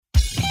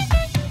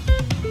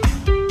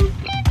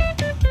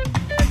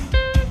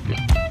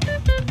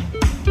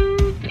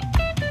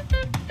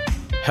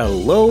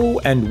Hello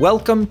and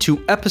welcome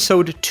to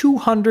episode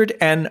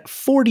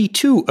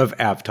 242 of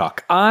AvTalk.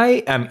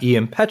 I am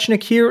Ian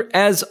Petchnick here,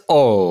 as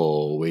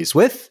always,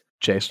 with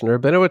Jason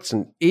Rabinowitz.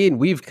 And Ian,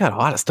 we've got a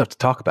lot of stuff to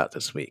talk about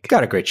this week.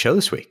 Got a great show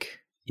this week.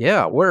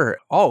 Yeah, we're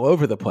all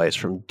over the place,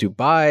 from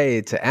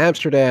Dubai to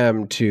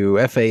Amsterdam to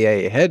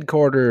FAA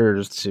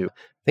headquarters to,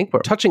 I think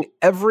we're touching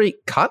every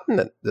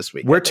continent this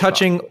week. We're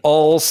touching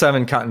all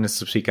 7 continents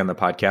this week on the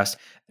podcast.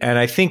 And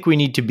I think we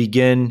need to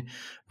begin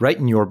right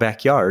in your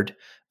backyard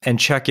and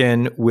check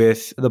in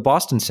with the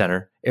Boston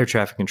Center air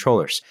traffic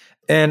controllers.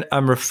 And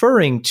I'm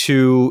referring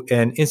to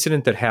an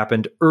incident that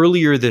happened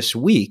earlier this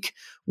week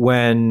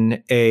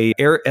when a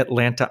Air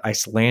Atlanta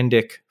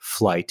Icelandic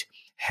flight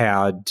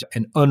had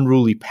an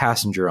unruly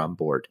passenger on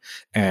board.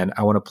 And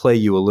I want to play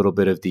you a little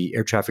bit of the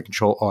air traffic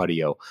control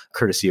audio,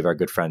 courtesy of our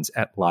good friends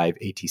at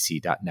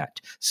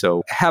liveatc.net.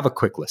 So have a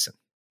quick listen.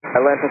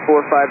 Atlanta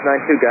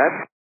 4592,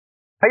 guys.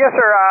 Yes,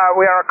 sir.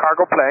 We are a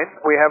cargo plane.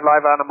 We have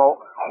live animal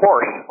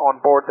horse on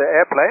board the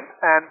airplane,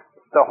 and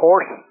the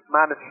horse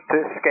managed to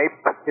escape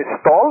his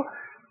stall.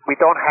 We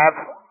don't have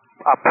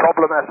a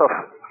problem as of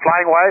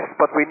flying-wise,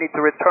 but we need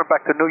to return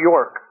back to New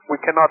York. We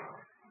cannot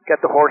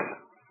get the horse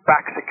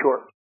back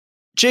secure.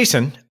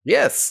 Jason.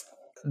 Yes.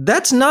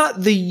 That's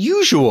not the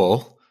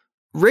usual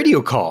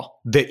radio call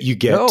that you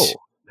get.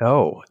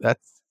 No,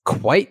 that's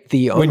quite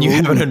the unruly when you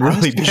have an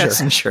unruly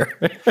passenger.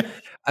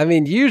 I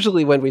mean,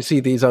 usually when we see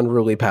these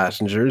unruly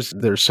passengers,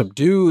 they're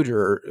subdued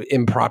or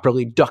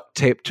improperly duct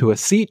taped to a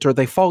seat, or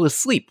they fall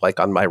asleep, like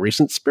on my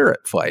recent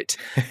Spirit flight.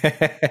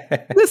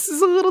 This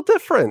is a little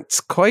different. It's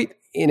quite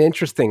an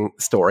interesting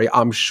story.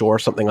 I'm sure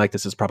something like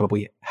this has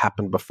probably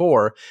happened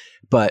before,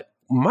 but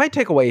my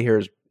takeaway here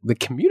is the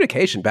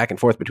communication back and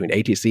forth between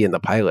ATC and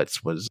the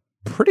pilots was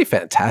pretty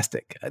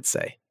fantastic, I'd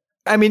say.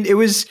 I mean, it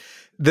was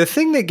the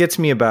thing that gets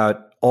me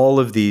about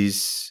all of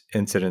these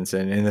incidents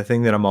and the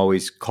thing that I'm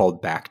always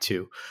called back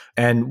to.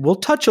 And we'll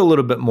touch a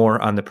little bit more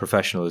on the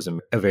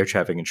professionalism of air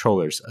traffic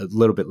controllers a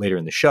little bit later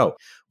in the show.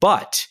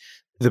 But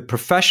the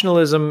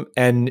professionalism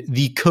and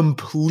the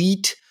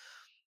complete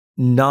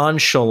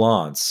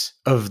nonchalance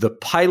of the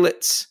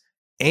pilots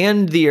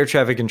and the air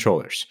traffic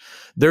controllers.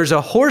 There's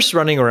a horse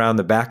running around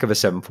the back of a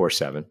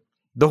 747.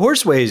 The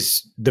horse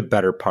weighs the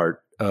better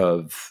part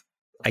of,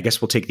 I guess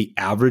we'll take the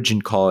average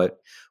and call it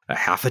a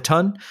half a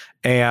ton.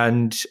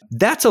 And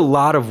that's a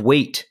lot of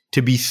weight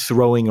to be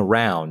throwing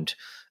around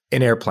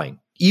an airplane,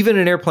 even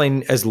an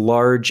airplane as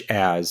large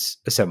as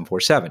a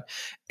 747.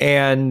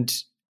 And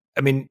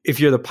I mean, if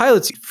you're the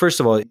pilots, first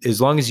of all,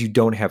 as long as you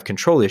don't have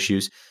control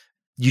issues,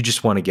 you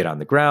just want to get on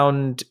the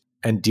ground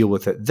and deal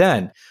with it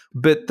then.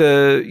 But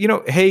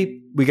hey,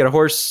 we got a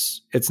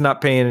horse. It's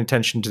not paying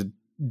attention to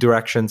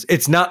directions.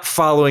 It's not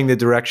following the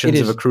directions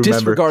of a crew member.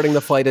 Disregarding the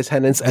flight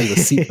attendants and the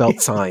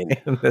seatbelt sign.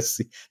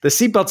 The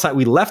seatbelt sign.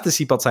 We left the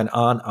seatbelt sign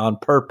on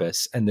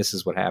purpose, and this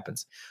is what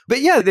happens.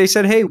 But yeah, they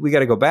said, hey, we got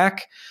to go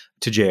back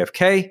to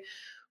JFK.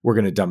 We're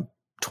going to dump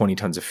 20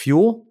 tons of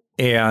fuel.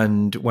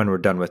 And when we're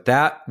done with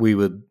that, we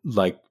would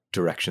like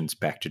directions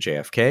back to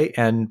JFK.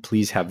 And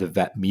please have the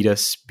vet meet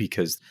us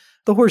because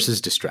the horse is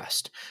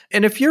distressed.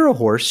 And if you're a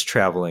horse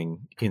traveling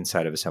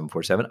inside of a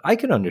 747, I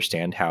can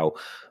understand how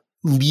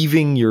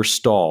leaving your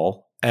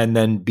stall and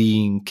then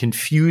being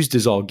confused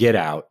as all get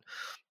out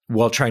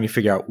while trying to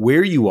figure out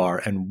where you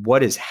are and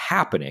what is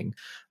happening.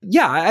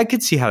 Yeah, I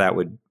could see how that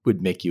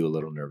would make you a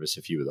little nervous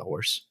if you were the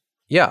horse.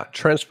 Yeah,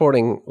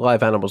 transporting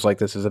live animals like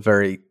this is a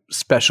very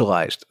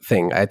specialized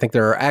thing. I think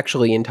there are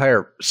actually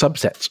entire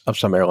subsets of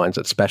some airlines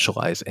that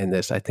specialize in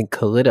this. I think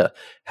Kalitta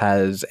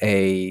has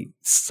a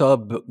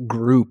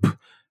subgroup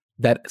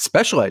that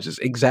specializes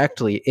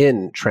exactly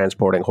in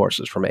transporting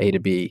horses from A to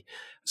B.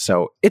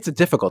 So it's a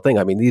difficult thing.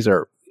 I mean, these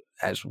are,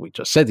 as we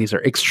just said, these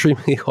are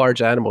extremely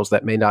large animals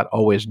that may not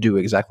always do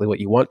exactly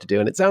what you want to do.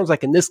 And it sounds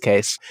like in this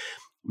case,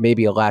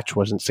 maybe a latch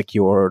wasn't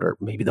secured, or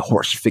maybe the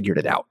horse figured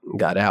it out and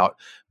got out.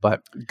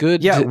 But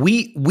good. Yeah,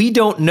 we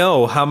don't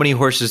know how many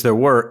horses there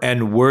were,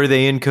 and were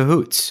they in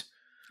cahoots?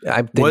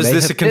 Was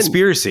this a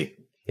conspiracy?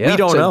 Yeah, we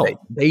don't know.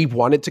 They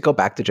wanted to go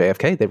back to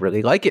JFK. They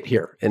really like it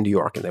here in New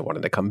York, and they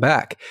wanted to come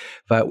back.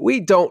 But we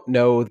don't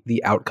know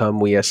the outcome.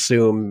 We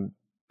assume,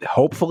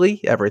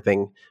 hopefully,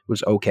 everything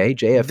was okay.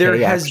 JFK there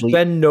has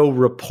been no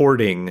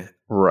reporting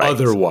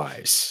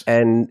otherwise.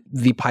 And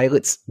the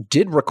pilots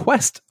did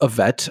request a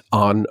vet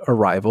on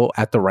arrival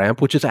at the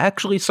ramp, which is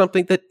actually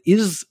something that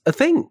is a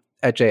thing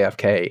at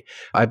JFK.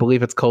 I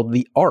believe it's called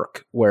the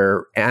ARC,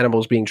 where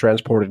animals being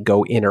transported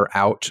go in or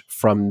out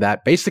from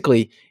that,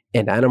 basically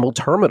an animal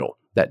terminal,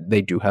 that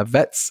they do have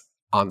vets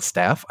on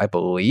staff, I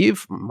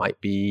believe.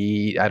 Might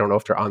be, I don't know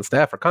if they're on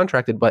staff or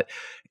contracted, but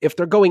if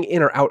they're going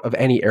in or out of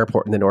any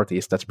airport in the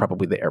Northeast, that's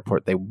probably the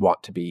airport they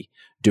want to be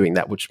doing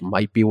that, which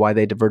might be why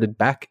they diverted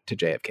back to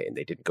JFK and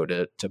they didn't go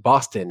to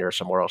Boston or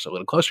somewhere else a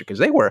little closer, because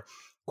they were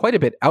quite a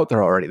bit out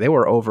there already. They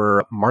were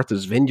over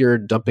Martha's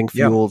Vineyard dumping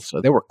fuel, so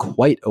they were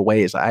quite a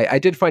ways. I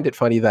did find it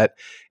funny that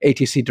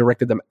ATC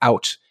directed them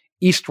out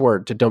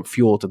eastward to dump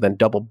fuel to then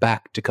double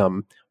back to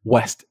come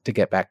west to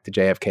get back to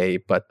JFK,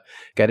 but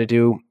got to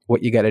do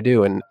what you got to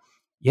do. And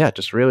Yeah,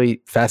 just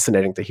really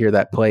fascinating to hear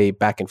that play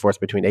back and forth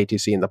between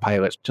ATC and the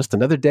pilots. Just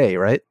another day,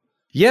 right?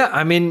 Yeah,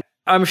 I mean,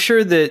 I'm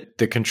sure that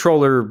the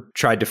controller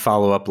tried to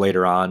follow up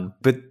later on,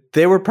 but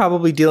they were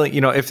probably dealing,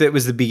 if it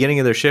was the beginning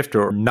of their shift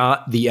or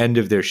not the end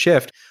of their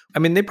shift, I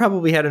mean, they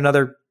probably had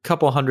another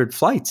couple hundred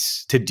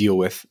flights to deal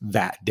with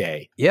that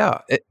day. Yeah,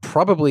 it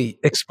probably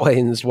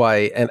explains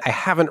why, and I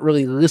haven't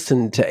really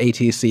listened to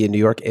ATC in New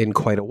York in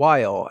quite a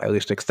while, at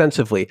least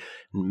extensively.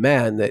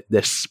 Man,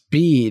 the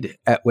speed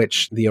at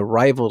which the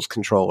arrivals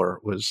controller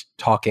was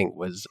talking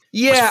was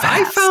Yeah, fast.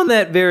 I found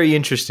that very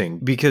interesting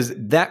because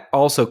that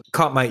also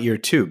caught my ear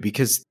too,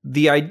 because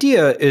the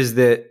idea is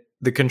that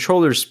the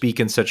controllers speak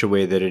in such a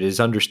way that it is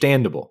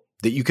understandable,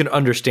 that you can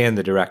understand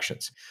the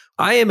directions.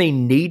 I am a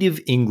native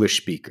English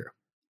speaker,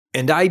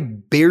 and I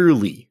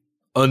barely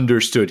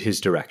understood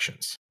his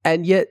directions.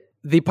 And yet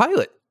the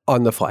pilot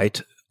on the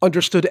flight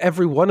understood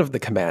every one of the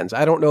commands.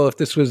 I don't know if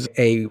this was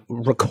a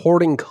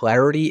recording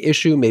clarity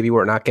issue. Maybe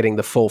we're not getting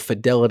the full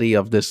fidelity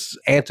of this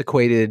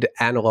antiquated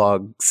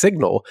analog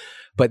signal,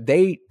 but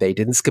they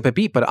didn't skip a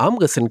beat. But I'm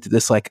listening to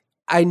this like,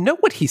 I know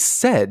what he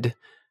said,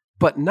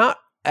 but not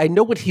I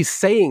know what he's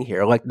saying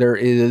here. Like there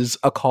is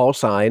a call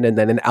sign and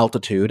then an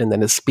altitude and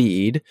then a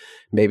speed,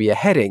 maybe a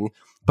heading.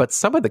 But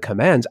some of the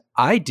commands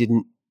I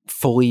didn't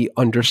fully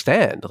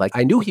understand. Like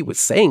I knew he was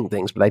saying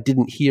things, but I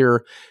didn't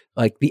hear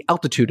like the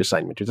altitude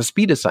assignment or the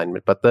speed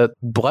assignment. But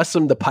bless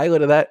him, the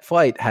pilot of that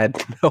flight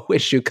had no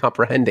issue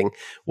comprehending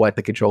what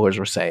the controllers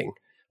were saying.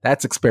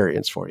 That's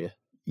experience for you.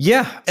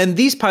 Yeah. And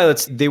these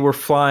pilots, they were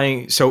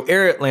flying. So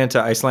Air Atlanta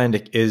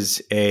Icelandic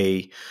is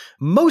a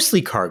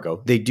mostly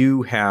cargo. They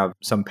do have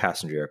some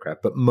passenger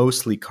aircraft, but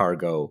mostly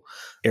cargo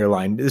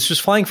airline. This was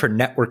flying for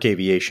Network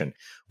Aviation,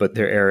 but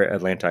they're Air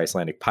Atlanta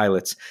Icelandic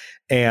pilots.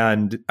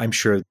 And I'm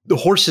sure the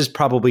horses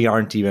probably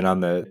aren't even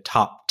on the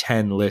top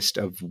 10 list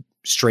of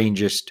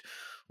strangest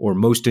or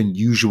most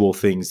unusual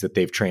things that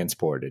they've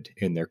transported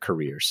in their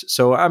careers.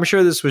 So I'm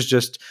sure this was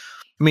just,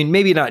 I mean,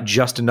 maybe not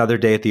just another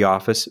day at the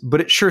office,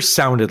 but it sure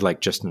sounded like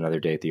just another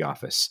day at the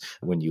office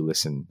when you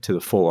listen to the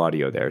full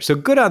audio there. So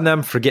good on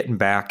them for getting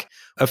back.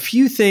 A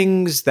few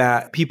things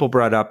that people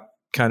brought up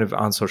kind of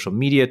on social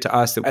media to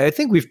us that I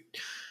think we've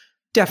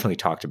definitely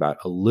talked about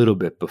a little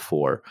bit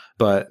before,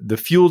 but the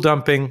fuel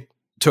dumping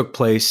took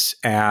place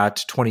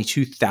at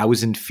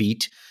 22,000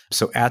 feet.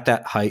 So at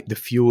that height, the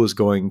fuel is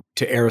going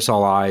to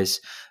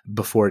aerosolize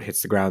before it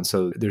hits the ground.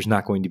 So there's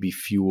not going to be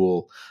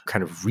fuel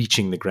kind of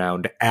reaching the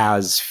ground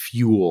as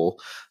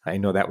fuel. I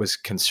know that was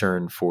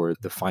concern for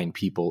the fine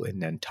people in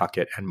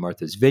Nantucket and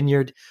Martha's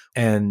Vineyard.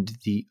 And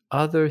the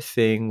other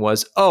thing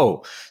was,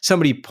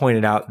 somebody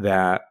pointed out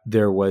that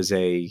there was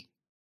a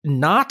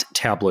not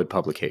tabloid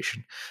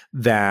publication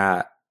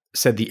that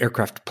said the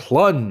aircraft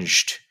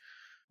plunged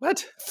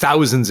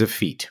thousands of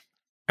feet.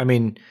 I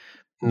mean,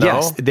 No.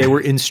 yes, they were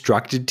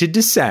instructed to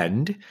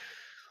descend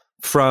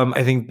from,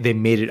 I think they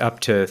made it up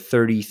to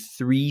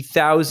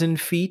 33,000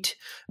 feet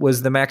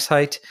was the max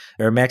height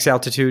or max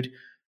altitude,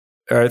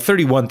 or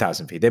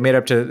 31,000 feet. They made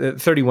up to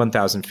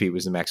 31,000 feet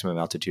was the maximum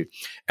altitude.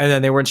 And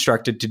then they were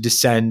instructed to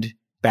descend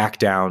back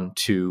down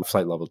to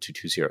flight level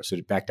 220, so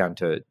back down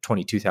to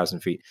 22,000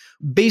 feet,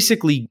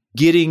 basically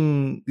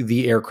getting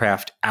the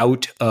aircraft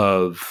out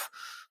of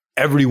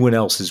everyone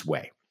else's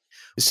way,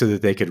 so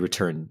that they could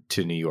return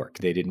to New York.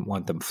 They didn't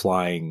want them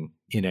flying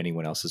in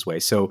anyone else's way.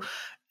 So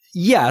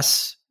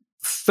yes,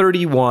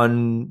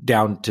 31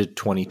 down to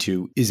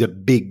 22 is a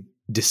big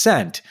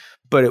descent,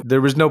 but there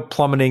was no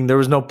plummeting, there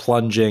was no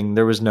plunging,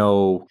 there was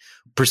no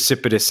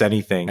precipitous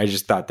anything. I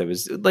just thought that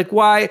was like,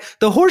 why?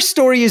 The horse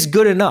story is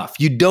good enough.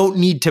 You don't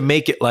need to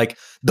make it like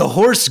the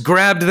horse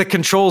grabbed the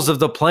controls of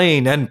the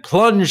plane and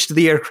plunged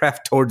the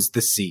aircraft towards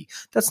the sea.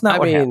 That's not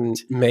what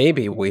happened.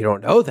 Maybe we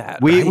don't know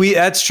that. We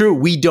that's true.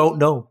 We don't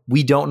know.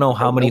 We don't know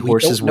how many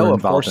horses were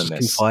involved in this.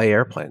 Can fly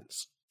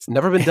airplanes. It's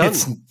never been done.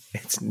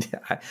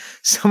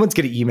 Someone's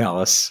going to email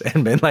us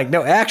and been like,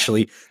 no,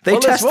 actually, they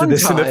tested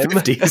this in the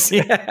 50s.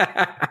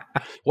 Yeah.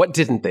 What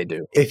didn't they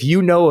do? If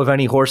you know of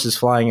any horses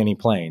flying any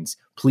planes,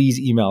 please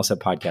email us at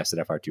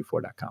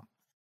podcast@fr24.com.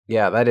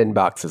 Yeah, that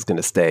inbox is going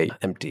to stay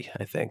empty,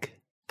 I think.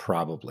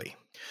 Probably.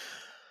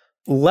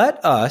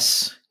 Let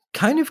us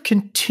kind of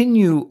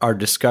continue our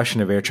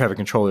discussion of air traffic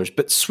controllers,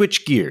 but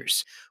switch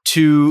gears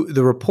to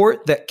the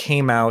report that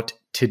came out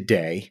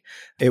today.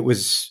 It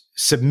was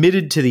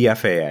submitted to the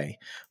FAA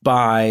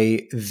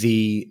by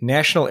the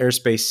National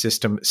Airspace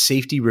System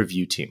Safety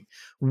Review Team.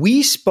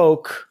 We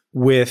spoke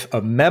with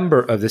a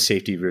member of the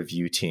safety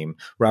review team,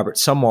 Robert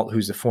Sumwalt,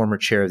 who's the former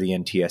chair of the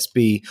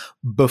NTSB,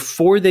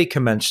 before they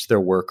commenced their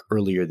work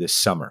earlier this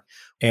summer.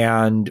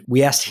 And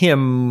we asked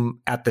him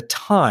at the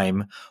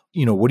time,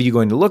 what are you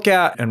going to look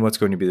at and what's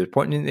going to be the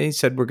point? And he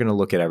said, we're going to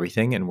look at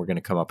everything and we're going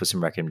to come up with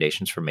some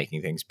recommendations for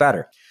making things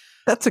better.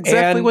 That's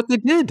exactly what they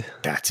did.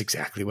 That's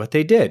exactly what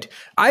they did.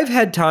 I've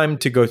had time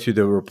to go through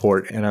the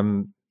report and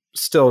I'm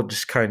still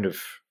just kind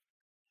of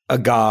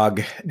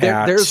agog.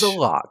 There's a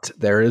lot.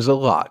 There is a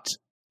lot.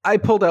 I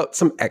pulled out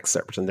some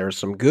excerpts and there's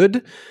some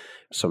good,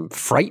 some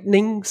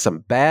frightening, some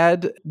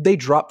bad. They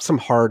dropped some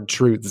hard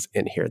truths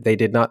in here. They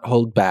did not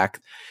hold back.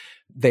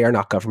 They are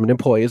not government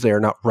employees. They are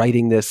not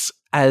writing this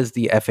as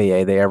the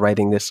FAA. They are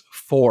writing this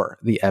for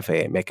the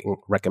FAA, making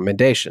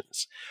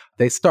recommendations.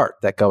 They start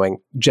that going,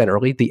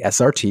 generally, the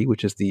SRT,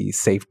 which is the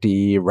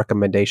Safety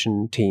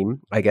Recommendation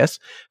Team, I guess,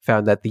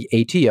 found that the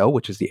ATO,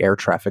 which is the Air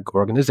Traffic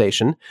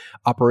Organization,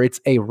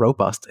 operates a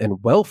robust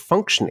and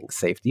well-functioning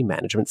safety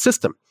management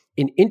system,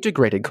 an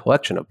integrated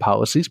collection of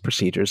policies,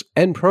 procedures,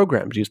 and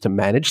programs used to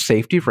manage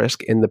safety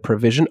risk in the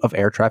provision of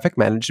air traffic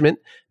management,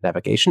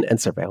 navigation, and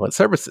surveillance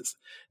services.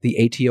 The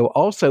ATO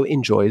also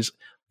enjoys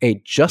a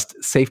just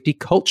safety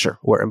culture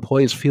where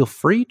employees feel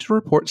free to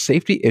report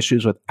safety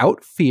issues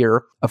without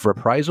fear of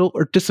reprisal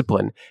or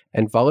discipline,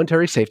 and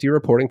voluntary safety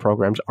reporting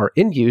programs are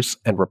in use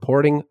and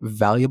reporting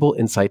valuable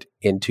insight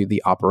into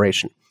the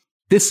operation.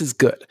 This is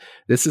good.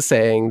 This is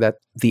saying that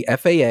the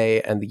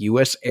FAA and the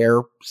U.S.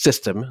 air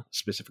system,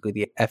 specifically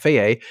the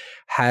FAA,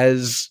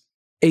 has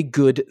a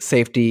good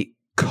safety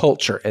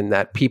culture in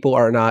that people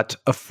are not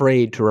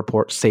afraid to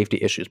report safety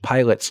issues.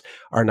 Pilots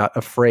are not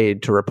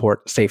afraid to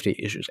report safety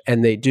issues,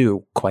 and they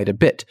do quite a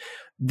bit.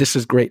 This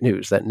is great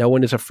news that no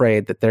one is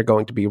afraid that they're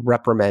going to be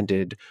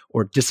reprimanded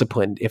or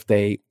disciplined if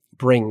they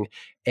bring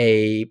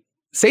a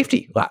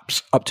safety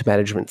lapse up to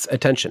management's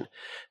attention.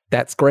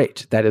 That's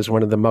great. That is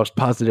one of the most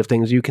positive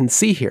things you can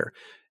see here.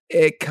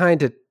 It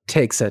kind of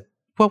takes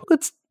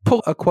let's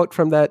pull a quote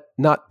from that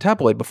not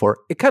tabloid before.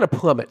 It kind of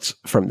plummets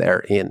from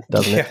there, Ian,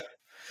 doesn't it?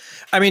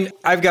 I mean,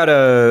 I've got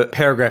a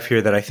paragraph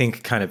here that I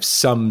think kind of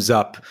sums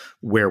up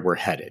where we're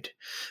headed.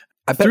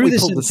 I bet we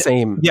pulled the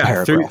same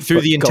paragraph.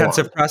 Through the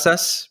intensive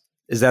process.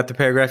 Is that the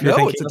paragraph you're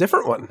thinking? No, it's a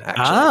different one,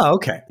 actually.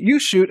 Okay. You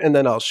shoot and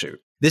then I'll shoot.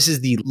 This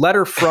is the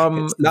letter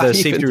from the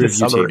safety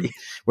review team.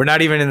 We're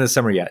not even in the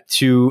summary yet,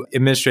 to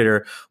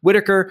Administrator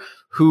Whitaker,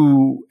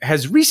 who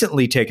has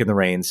recently taken the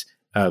reins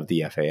of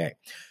the FAA.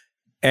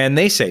 And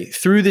they say,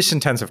 through this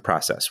intensive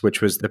process,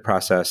 which was the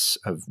process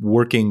of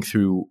working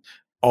through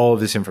all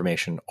of this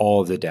information, all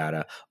of the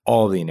data,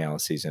 all of the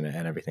analyses and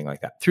everything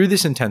like that. Through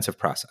this intensive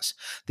process,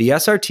 the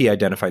SRT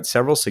identified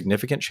several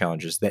significant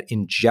challenges that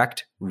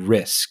inject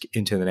risk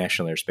into the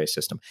national airspace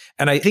system.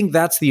 And I think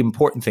that's the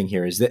important thing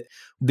here, is that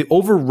the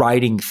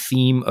overriding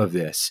theme of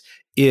this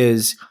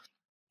is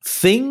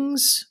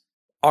things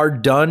are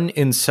done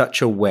in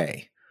such a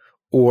way,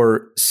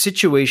 or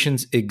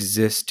situations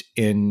exist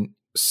in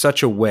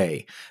such a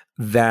way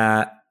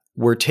that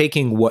we're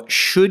taking what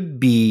should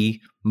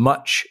be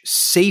much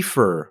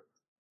safer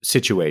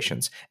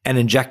situations and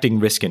injecting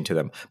risk into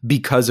them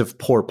because of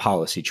poor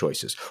policy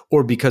choices,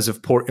 or because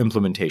of poor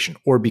implementation,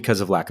 or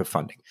because of lack of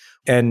funding.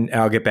 And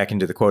I'll get back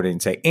into the quote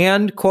and say,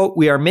 and quote,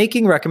 we are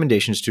making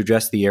recommendations to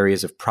address the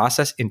areas of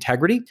process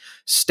integrity,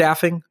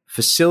 staffing,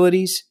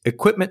 facilities,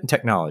 equipment, and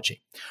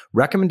technology.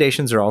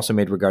 Recommendations are also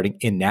made regarding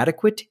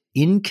inadequate,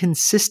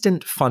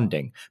 inconsistent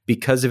funding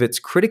because of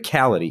its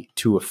criticality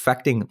to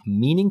affecting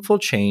meaningful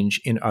change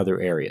in other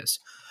areas.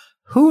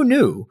 Who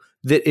knew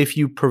that if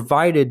you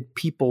provided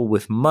people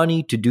with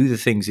money to do the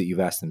things that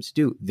you've asked them to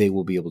do, they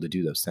will be able to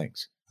do those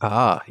things?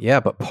 Yeah,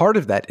 but part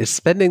of that is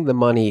spending the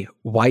money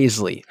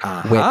wisely,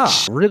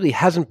 which really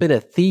hasn't been a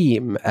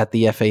theme at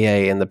the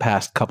FAA in the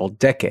past couple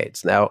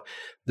decades. Now,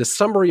 the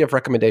summary of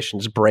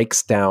recommendations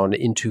breaks down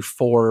into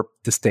 4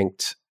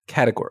 distinct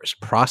categories: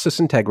 process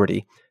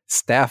integrity,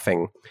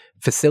 staffing,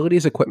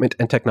 facilities, equipment,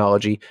 and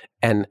technology,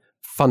 and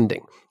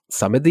funding.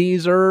 Some of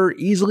these are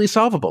easily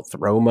solvable.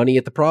 Throw money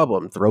at the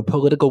problem, throw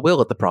political will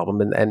at the problem,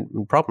 and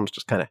problems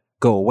just kind of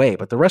go away.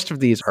 But the rest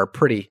of these are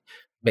pretty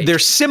major. They're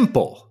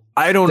simple.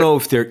 I don't know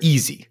if they're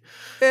easy.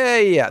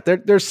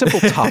 They're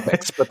simple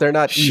topics, but they're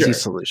not easy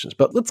solutions.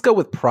 But let's go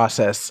with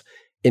process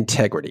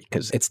integrity,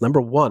 because it's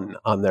number 1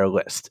 on their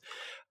list.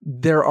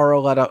 There are a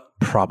lot of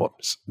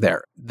problems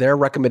there. Their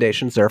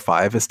recommendations, there are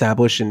 5,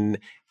 establish an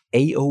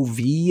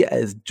AOV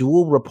as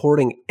dual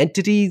reporting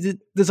entity.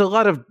 There's a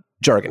lot of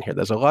jargon here.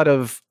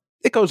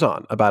 It goes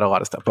on about a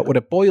lot of stuff, but what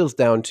it boils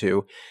down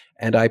to,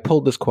 and I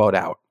pulled this quote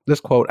out. This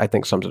quote, I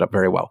think, sums it up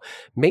very well.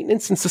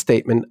 Maintenance and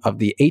sustainment of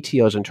the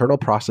ATO's internal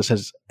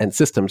processes and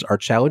systems are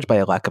challenged by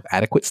a lack of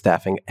adequate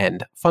staffing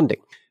and funding.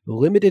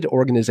 Limited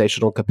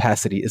organizational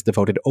capacity is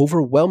devoted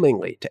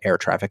overwhelmingly to air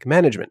traffic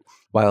management.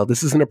 While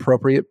this is an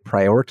appropriate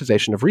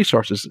prioritization of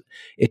resources,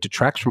 it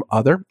detracts from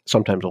other,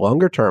 sometimes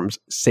longer terms,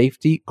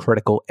 safety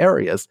critical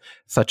areas,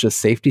 such as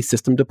safety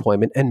system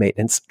deployment and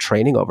maintenance,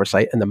 training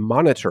oversight, and the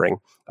monitoring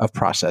of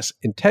process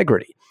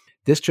integrity.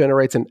 This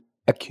generates an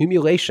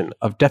accumulation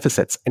of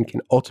deficits and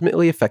can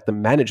ultimately affect the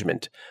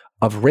management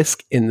of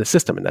risk in the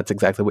system. And that's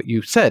exactly what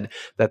you said,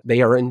 that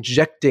they are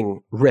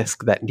injecting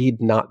risk that need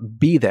not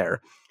be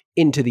there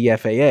into the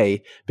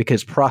FAA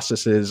because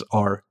processes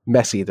are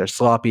messy, they're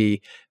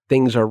sloppy,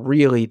 things are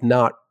really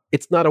not,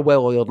 it's not a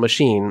well-oiled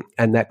machine,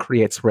 and that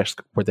creates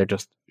risk where there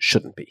just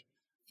shouldn't be.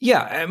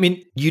 Yeah, I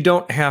mean, you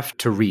don't have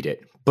to read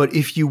it, but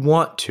if you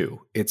want to,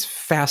 it's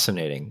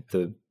fascinating.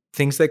 The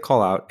things they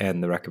call out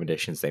and the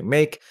recommendations they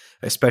make,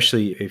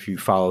 especially if you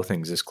follow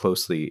things as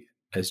closely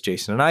as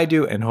Jason and I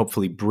do, and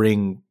hopefully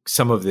bring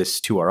some of this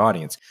to our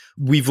audience.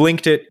 We've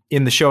linked it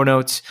in the show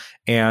notes.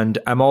 And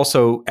I'm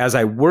also, as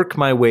I work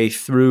my way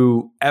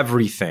through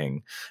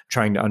everything,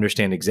 trying to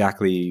understand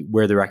exactly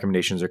where the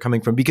recommendations are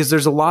coming from, because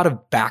there's a lot of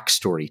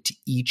backstory to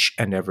each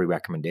and every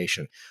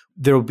recommendation.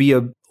 There will be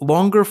a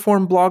longer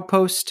form blog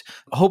post,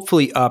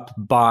 hopefully up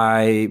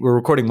by, we're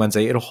recording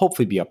Wednesday, it'll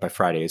hopefully be up by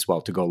Friday as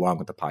well to go along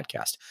with the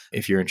podcast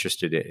if you're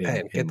interested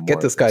in get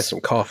this guy some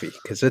coffee,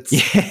 because it's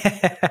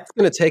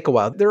going to take a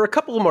while. There are a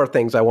couple more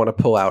things I want to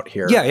pull out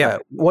here. Yeah.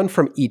 One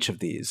from each of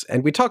these.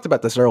 And we talked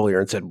about this earlier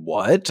and said,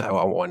 what? I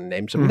want to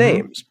name some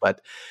names,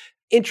 but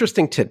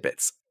interesting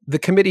tidbits. The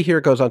committee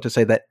here goes on to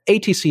say that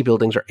ATC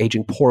buildings are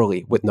aging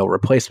poorly with no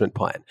replacement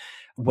plan.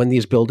 When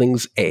these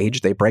buildings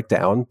age, they break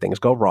down, things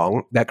go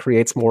wrong. That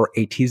creates more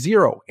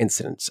AT0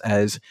 incidents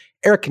as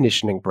air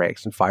conditioning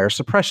breaks and fire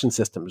suppression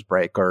systems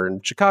break, or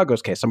in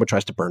Chicago's case, someone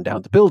tries to burn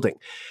down the building.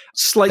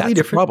 Slightly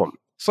different problem.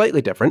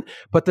 Slightly different,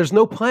 but there's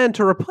no plan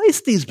to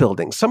replace these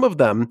buildings. Some of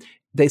them,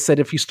 they said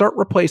if you start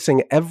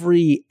replacing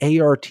every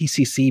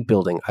ARTCC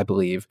building, I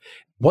believe,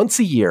 once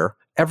a year,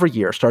 every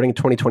year, starting in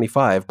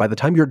 2025, by the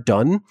time you're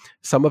done,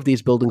 some of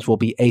these buildings will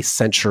be a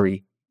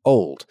century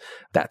old.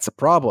 That's a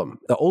problem.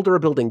 The older a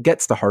building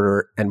gets, the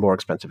harder and more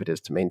expensive it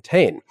is to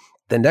maintain.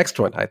 The next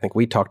one, I think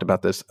we talked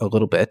about this a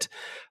little bit.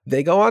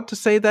 They go on to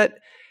say that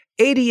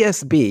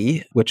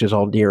ADS-B, which is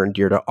all near and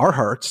dear to our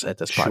hearts at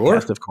this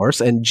podcast, of course,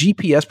 and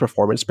GPS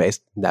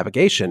performance-based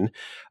navigation,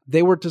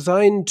 they were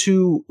designed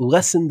to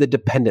lessen the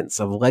dependence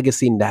of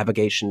legacy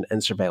navigation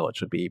and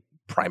surveillance, would be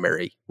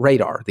primary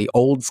radar. The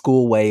old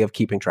school way of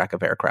keeping track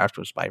of aircraft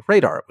was by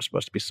radar. It was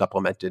supposed to be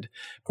supplemented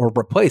or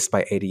replaced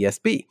by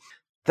ADS-B.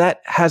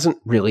 That hasn't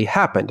really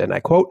happened. And I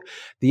quote,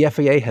 the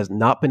FAA has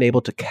not been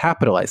able to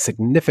capitalize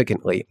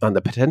significantly on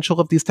the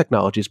potential of these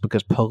technologies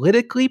because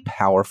politically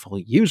powerful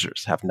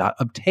users have not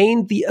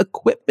obtained the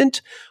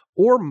equipment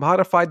or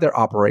modified their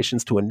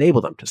operations to enable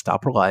them to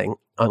stop relying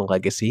on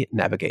legacy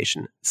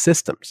navigation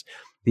systems.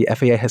 The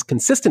FAA has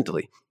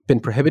consistently been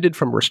prohibited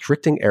from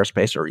restricting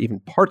airspace or even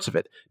parts of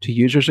it to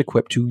users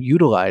equipped to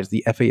utilize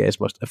the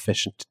FAA's most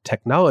efficient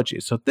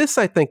technologies. So this,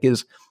 I think,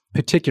 is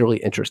particularly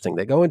interesting.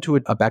 They go into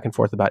a back and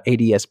forth about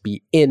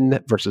ADS-B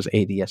in versus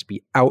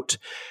ADS-B out,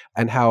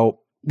 and how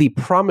the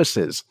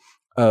promises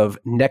of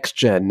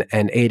next-gen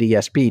and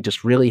ADS-B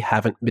just really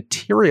haven't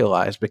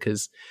materialized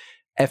because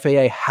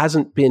FAA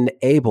hasn't been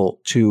able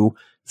to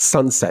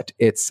sunset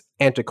its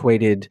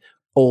antiquated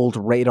old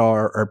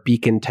radar or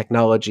beacon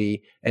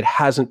technology. It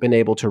hasn't been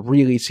able to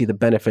really see the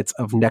benefits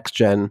of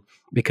next-gen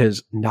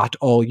because not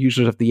all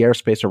users of the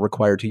airspace are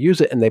required to use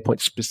it, and they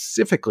point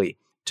specifically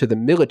to the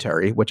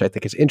military, which I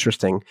think is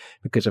interesting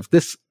because if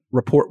this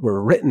report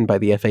were written by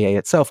the FAA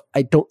itself,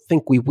 I don't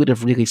think we would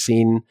have really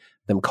seen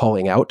them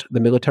calling out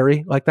the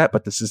military like that,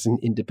 but this is an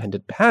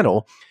independent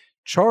panel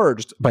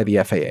charged by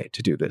the FAA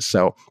to do this.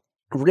 So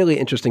really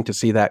interesting to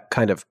see that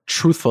kind of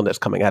truthfulness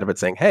coming out of it,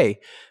 saying, hey,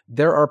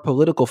 there are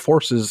political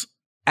forces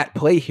at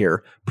play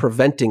here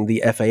preventing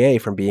the FAA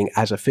from being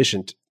as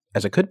efficient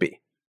as it could be.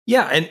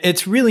 Yeah, and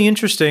it's really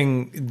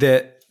interesting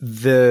that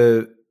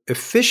the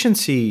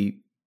efficiency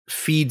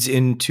feeds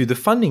into the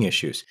funding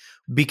issues,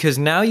 because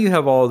now you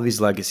have all of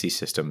these legacy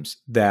systems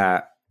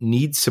that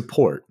need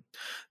support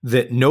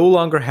that no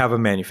longer have a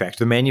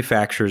manufacturer. The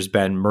manufacturer's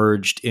been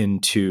merged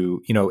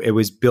into, it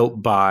was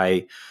built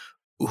by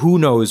who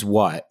knows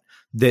what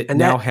that and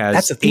now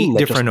has 8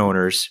 different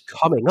owners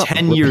coming up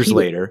 10 years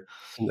later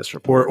in this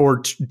report,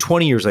 or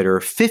 20 years later,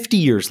 or 50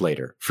 years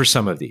later for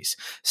some of these.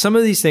 Some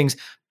of these things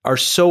are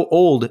so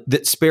old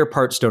that spare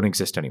parts don't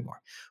exist anymore.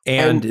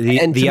 And the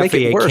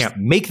FAA can't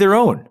make their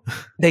own.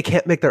 They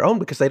can't make their own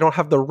because they don't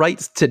have the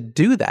rights to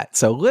do that.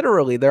 So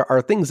literally there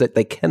are things that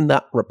they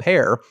cannot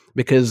repair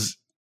because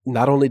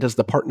not only does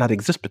the part not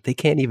exist, but they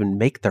can't even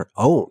make their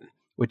own,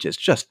 which is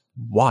just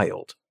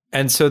wild.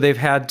 And so they've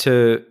had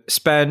to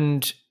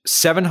spend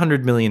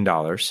 $700 million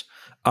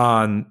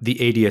on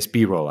the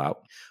ADS-B rollout,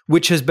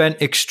 which has been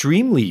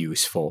extremely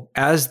useful,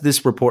 as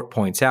this report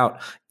points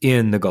out,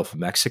 in the Gulf of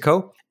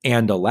Mexico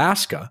and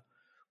Alaska,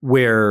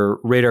 where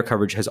radar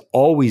coverage has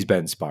always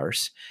been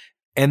sparse.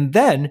 And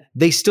then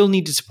they still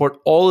need to support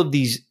all of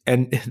these,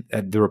 and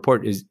the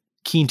report is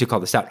keen to call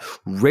this out,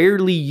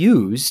 rarely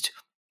used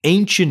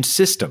ancient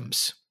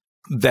systems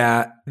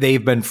that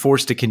they've been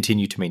forced to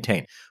continue to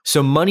maintain.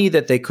 So money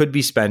that they could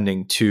be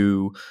spending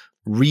to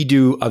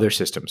redo other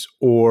systems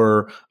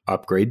or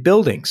upgrade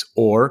buildings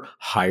or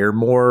hire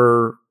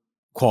more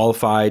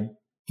qualified,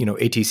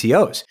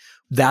 ATCOs.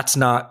 That's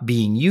not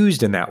being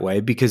used in that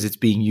way because it's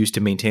being used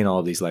to maintain all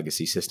of these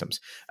legacy systems.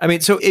 I mean,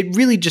 so it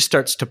really just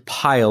starts to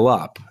pile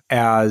up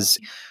as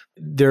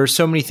there are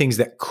so many things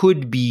that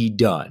could be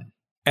done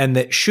and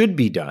that should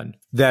be done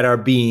that are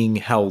being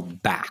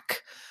held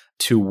back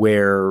to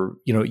where,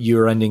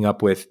 you're ending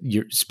up with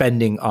you're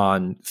spending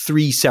on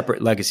 3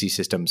 separate legacy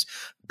systems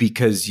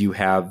because you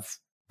have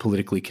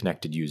politically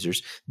connected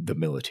users, the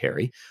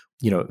military,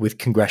 with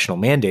congressional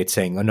mandates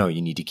saying, oh no,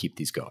 you need to keep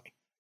these going.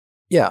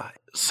 Yeah.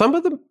 Some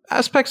of the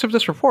aspects of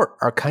this report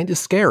are kind of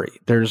scary.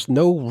 There's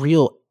no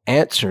real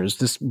answers.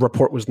 This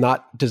report was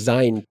not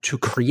designed to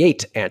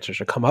create answers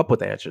or come up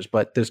with answers,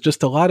 but there's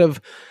just a lot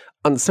of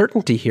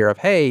uncertainty here of,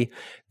 hey,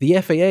 the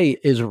FAA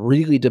is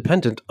really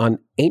dependent on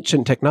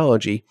ancient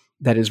technology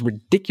that is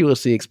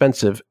ridiculously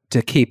expensive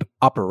to keep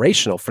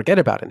operational. Forget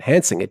about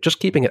enhancing it. Just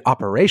keeping it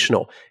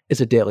operational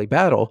is a daily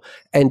battle.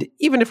 And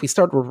even if we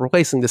start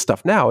replacing this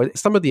stuff now,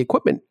 some of the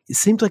equipment, it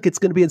seems like it's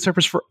going to be in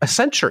service for a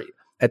century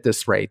at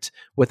this rate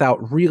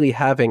without really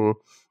having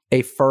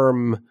a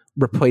firm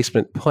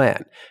replacement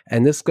plan.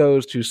 And this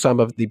goes to some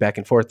of the back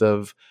and forth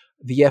of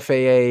the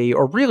FAA,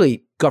 or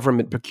really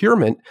government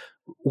procurement,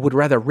 would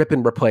rather rip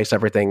and replace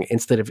everything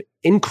instead of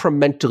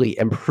incrementally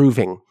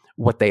improving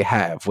what they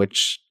have,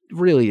 which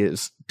really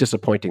is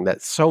disappointing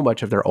that so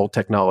much of their old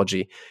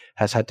technology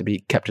has had to be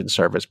kept in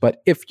service.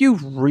 But if you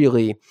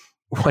really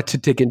want to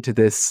dig into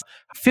this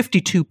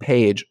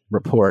 52-page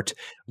report,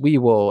 we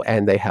will,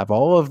 and they have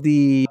all of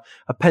the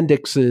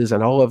appendixes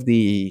and all of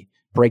the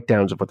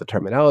breakdowns of what the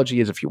terminology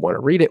is. If you want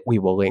to read it, we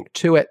will link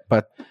to it,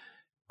 but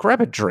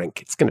grab a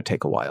drink. It's going to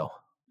take a while.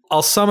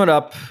 I'll sum it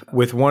up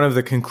with one of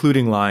the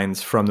concluding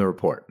lines from the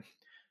report.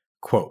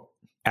 Quote,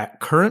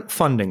 "At current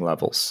funding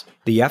levels,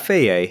 the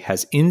FAA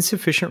has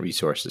insufficient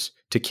resources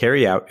to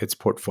carry out its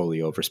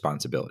portfolio of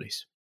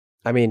responsibilities."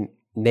 I mean,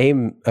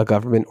 name a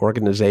government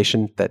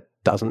organization that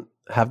doesn't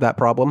have that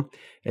problem.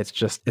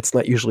 It's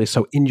not usually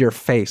so in your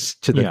face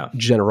to the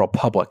general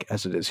public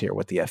as it is here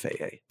with the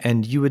FAA.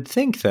 And you would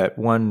think that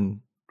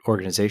one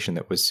organization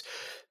that was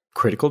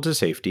critical to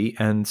safety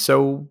and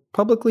so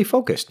publicly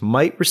focused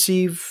might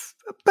receive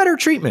better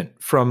treatment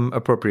from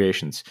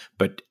appropriations,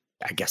 but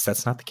I guess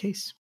that's not the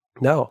case.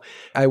 No,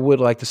 I would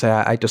like to say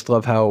I just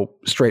love how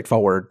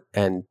straightforward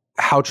and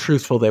how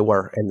truthful they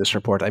were in this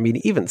report. I mean,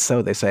 even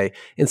so, they say,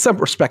 in some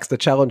respects, the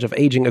challenge of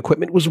aging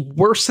equipment was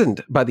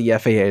worsened by the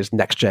FAA's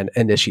NextGen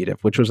initiative,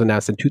 which was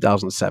announced in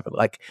 2007.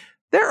 Like,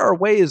 there are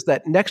ways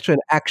that NextGen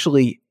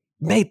actually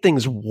made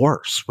things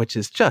worse, which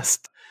is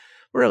just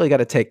really got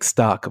to take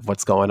stock of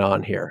what's going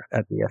on here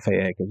at the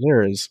FAA,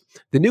 because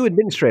the new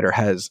administrator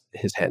has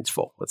his hands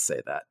full, let's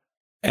say that.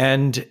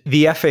 And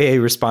the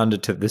FAA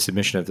responded to the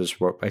submission of this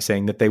report by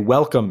saying that they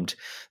welcomed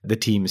the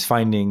team's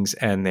findings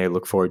and they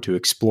look forward to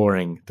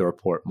exploring the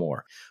report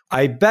more.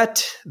 I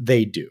bet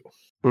they do.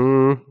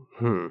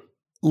 Mm-hmm.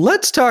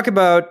 Let's talk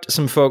about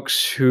some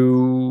folks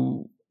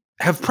who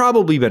have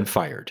probably been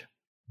fired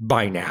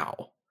by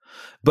now.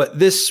 But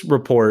this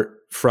report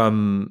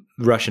from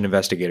Russian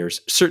investigators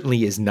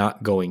certainly is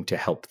not going to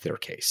help their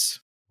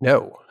case.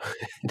 No,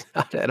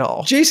 not at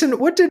all. Jason,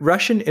 what did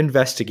Russian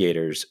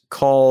investigators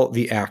call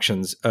the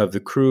actions of the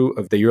crew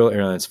of the Ural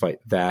Airlines flight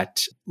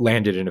that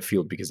landed in a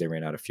field because they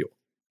ran out of fuel?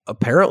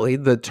 Apparently,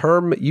 the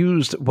term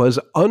used was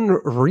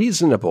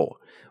unreasonable,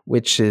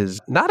 which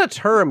is not a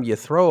term you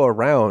throw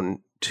around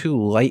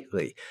too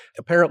lightly.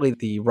 Apparently,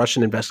 the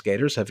Russian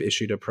investigators have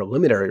issued a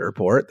preliminary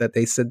report that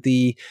they said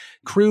the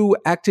crew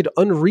acted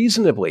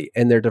unreasonably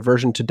in their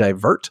diversion to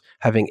divert,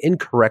 having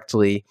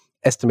incorrectly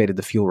estimated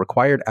the fuel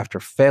required after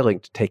failing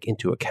to take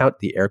into account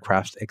the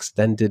aircraft's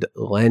extended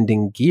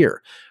landing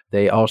gear.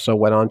 They also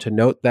went on to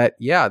note that,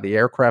 the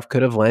aircraft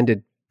could have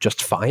landed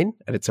just fine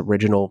at its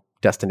original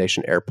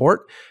destination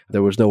airport.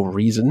 There was no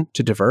reason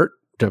to divert.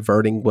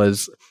 Diverting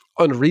was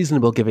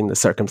unreasonable given the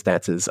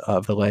circumstances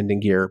of the landing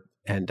gear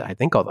and I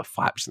think all the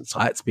flaps and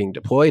slats being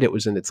deployed. It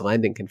was in its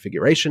landing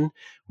configuration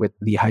with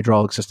the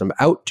hydraulic system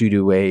out due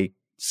to a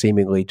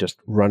seemingly just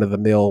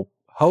run-of-the-mill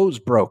hose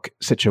broke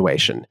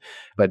situation.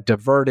 But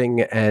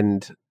diverting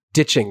and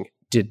ditching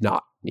did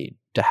not need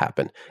to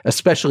happen,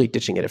 especially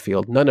ditching in a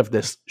field. None of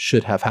this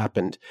should have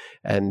happened.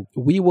 And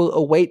we will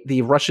await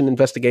the Russian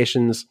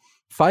investigation's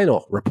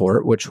final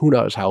report, which who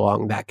knows how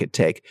long that could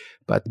take.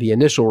 But the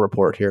initial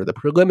report here, the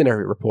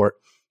preliminary report,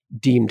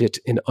 deemed it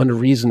an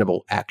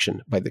unreasonable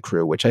action by the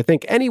crew, which I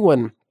think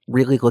anyone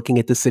really looking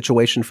at this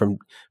situation from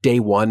day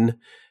one,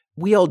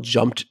 we all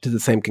jumped to the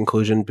same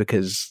conclusion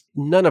because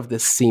none of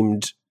this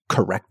seemed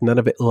correct. None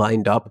of it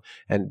lined up.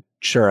 And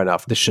sure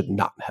enough, this should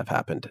not have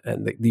happened.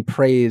 And the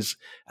praise,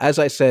 as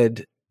I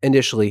said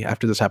initially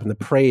after this happened, the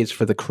praise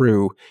for the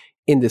crew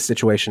in this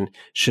situation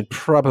should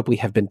probably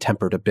have been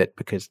tempered a bit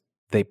because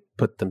they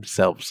put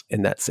themselves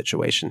in that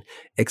situation,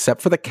 except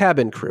for the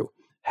cabin crew.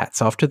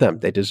 Hats off to them.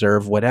 They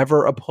deserve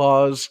whatever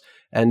applause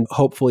and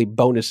hopefully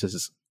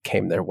bonuses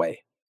came their way.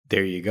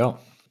 There you go.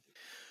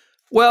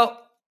 Well,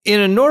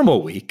 in a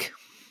normal week,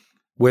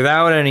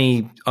 without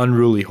any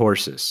unruly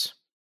horses,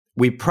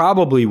 we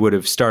probably would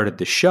have started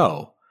the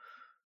show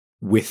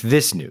with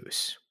this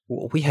news.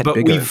 Well,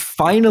 we've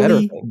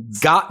finally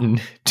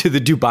gotten to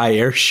the Dubai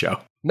Air Show.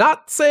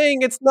 Not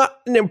saying it's not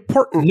an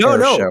important air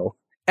show.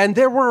 And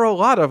there were a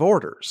lot of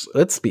orders.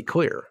 Let's be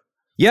clear.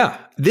 Yeah,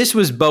 this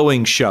was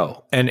Boeing's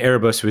show, and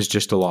Airbus was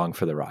just along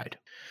for the ride.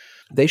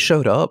 They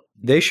showed up.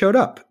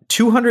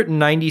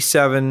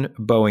 297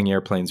 Boeing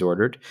airplanes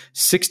ordered,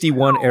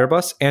 61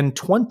 Airbus, and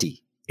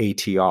 20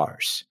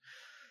 ATRs.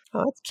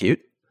 Oh, that's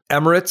cute.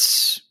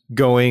 Emirates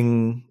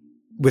going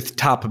with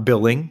top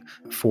billing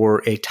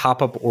for a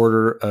top-up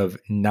order of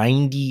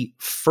 90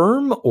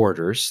 firm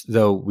orders,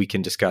 though we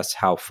can discuss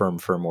how firm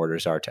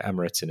orders are to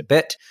Emirates in a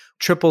bit.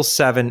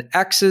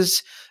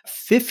 777Xs,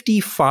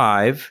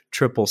 55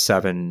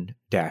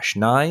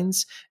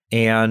 777-9s,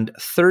 and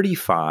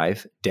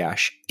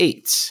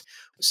 35-8s.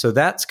 So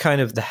that's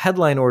kind of the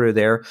headline order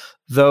there,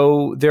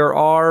 though there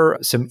are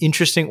some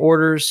interesting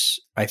orders.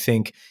 I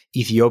think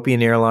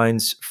Ethiopian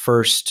Airlines'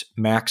 first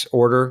MAX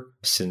order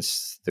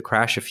since the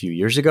crash a few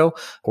years ago,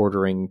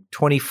 ordering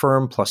 20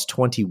 firm plus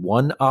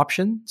 21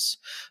 options.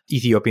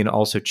 Ethiopian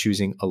also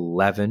choosing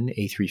 11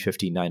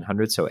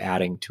 A350-900, so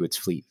adding to its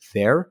fleet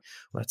there.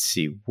 Let's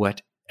see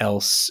what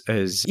else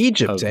is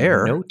Egypt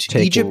Air.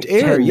 Egypt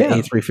Air, yeah.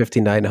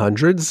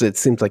 A350-900s. It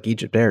seems like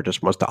Egypt Air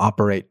just wants to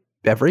operate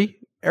every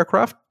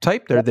aircraft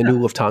type. They're the new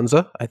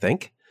Lufthansa, I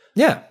think.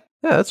 Yeah.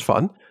 Yeah, that's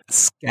fun.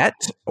 SCAT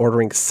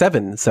ordering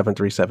 7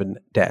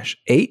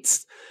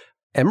 737-8s.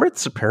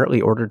 Emirates apparently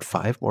ordered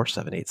 5 more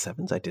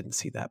 787s. I didn't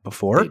see that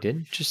before. They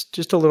did.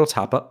 Just a little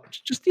top up.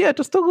 Just a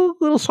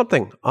little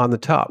something on the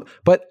top.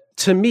 But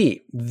to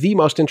me, the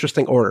most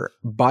interesting order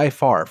by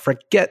far,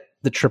 forget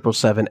the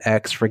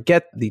 777X,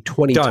 forget the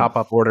 20 top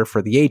up order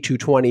for the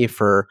A220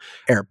 for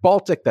Air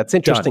Baltic. That's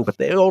interesting, but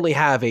they only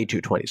have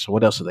A220. So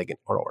what else are they going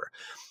to order?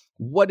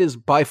 What is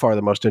by far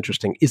the most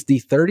interesting is the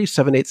 30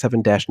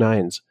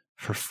 787-9s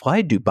for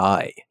Fly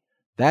Dubai.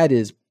 That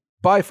is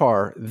by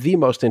far the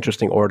most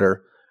interesting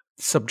order,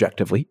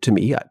 subjectively to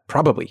me,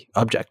 probably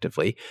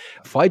objectively.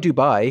 Fly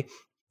Dubai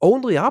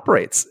only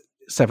operates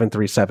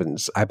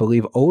 737s. I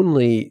believe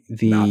only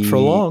the... Not for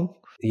long.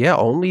 Yeah,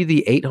 only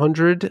the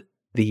 800,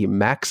 the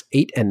MAX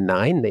 8 and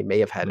 9. They may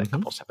have had a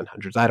couple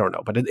 700s. I don't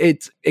know. But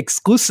it's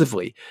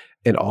exclusively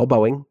an all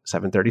Boeing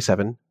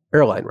 737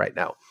 airline right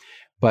now.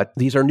 But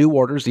these are new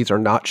orders. These are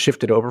not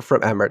shifted over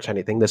from Emirates or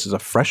anything. This is a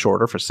fresh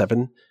order for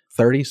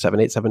 730,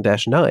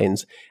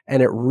 787-9s.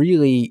 And it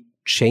really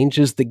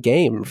changes the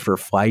game for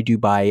Fly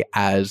Dubai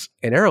as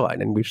an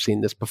airline. And we've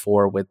seen this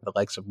before with the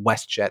likes of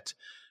WestJet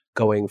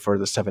going for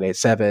the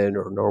 787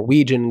 or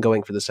Norwegian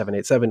going for the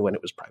 787 when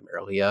it was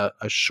primarily a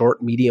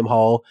short, medium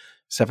haul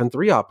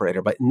 737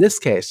 operator. But in this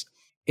case,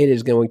 it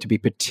is going to be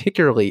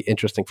particularly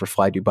interesting for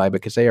Fly Dubai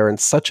because they are in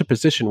such a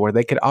position where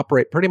they could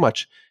operate pretty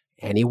much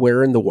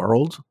anywhere in the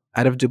world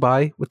out of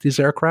Dubai with these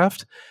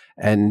aircraft.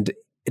 And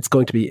it's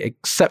going to be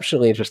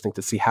exceptionally interesting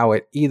to see how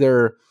it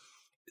either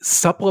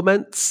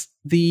supplements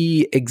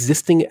the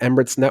existing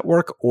Emirates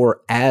network or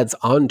adds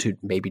on to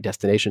maybe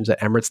destinations that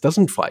Emirates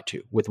doesn't fly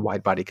to with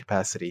wide body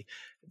capacity.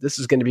 This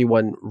is going to be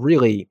one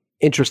really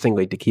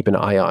interestingly to keep an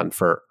eye on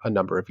for a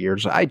number of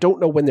years. I don't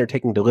know when they're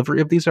taking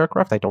delivery of these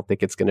aircraft. I don't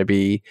think it's going to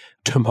be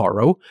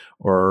tomorrow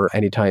or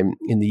anytime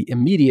in the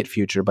immediate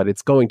future, but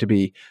it's going to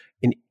be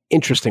an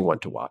interesting one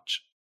to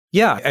watch.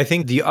 Yeah, I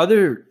think the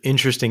other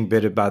interesting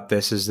bit about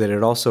this is that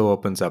it also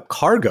opens up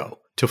cargo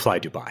to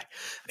Fly Dubai.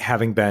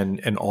 Having been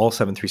an all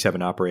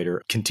 737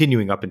 operator,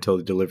 continuing up until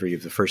the delivery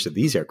of the first of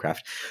these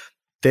aircraft,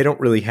 they don't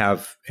really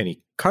have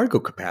any cargo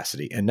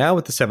capacity. And now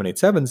with the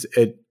 787s,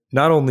 it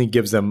not only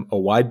gives them a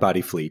wide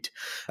body fleet,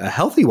 a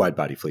healthy wide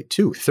body fleet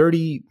too,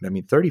 30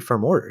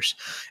 firm orders,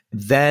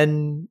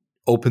 then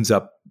opens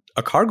up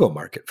a cargo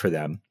market for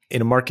them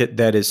in a market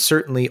that is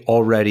certainly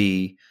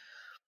already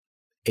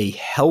a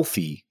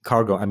healthy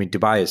cargo. I mean,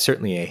 Dubai is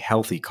certainly a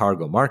healthy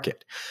cargo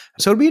market.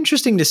 So it'll be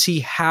interesting to see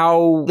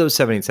how those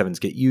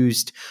 787s get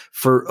used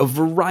for a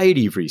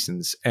variety of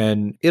reasons.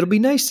 And it'll be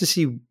nice to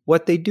see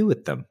what they do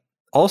with them.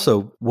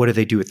 Also, what do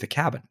they do with the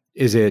cabin?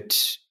 Is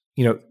it,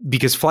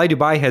 because Fly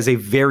Dubai has a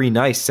very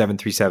nice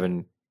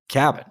 737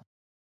 cabin.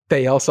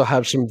 They also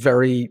have some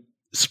very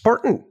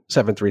Spartan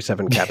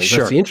 737 cabins. Sure.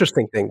 That's the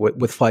interesting thing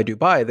with Fly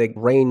Dubai. They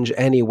range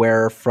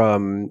anywhere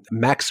from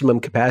maximum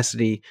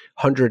capacity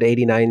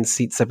 189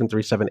 seat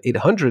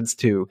 737-800s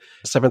to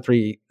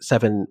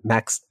 737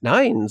 MAX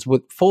 9s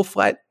with full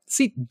flat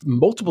seat,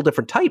 multiple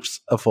different types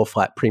of full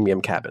flat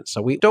premium cabins.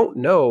 So we don't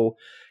know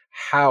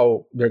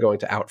how they're going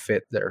to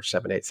outfit their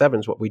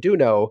 787s. What we do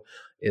know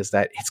is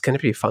that it's going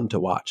to be fun to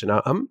watch. And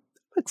I'm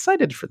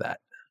excited for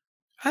that.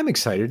 I'm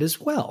excited as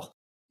well.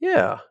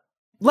 Yeah.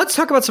 Let's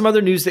talk about some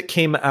other news that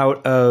came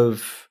out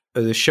of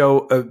the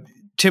show.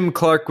 Tim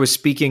Clark was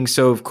speaking,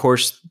 so of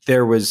course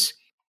there was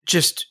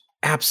just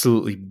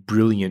absolutely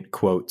brilliant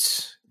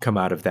quotes come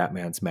out of that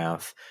man's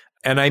mouth.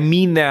 And I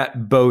mean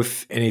that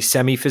both in a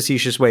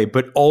semi-facetious way,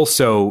 but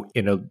also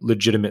in a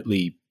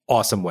legitimately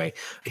awesome way.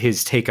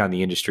 His take on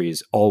the industry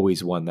is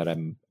always one that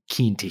I'm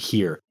keen to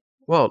hear.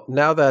 Well,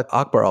 now that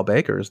Akbar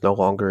Al-Baker is no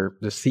longer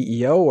the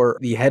CEO or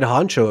the head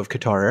honcho of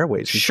Qatar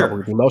Airways, he's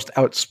probably the most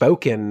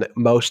outspoken,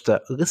 most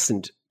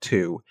listened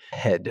to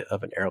head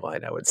of an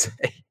airline, I would say.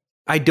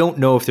 I don't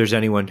know if there's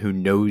anyone who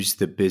knows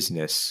the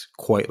business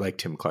quite like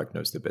Tim Clark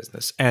knows the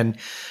business. And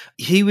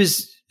he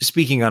was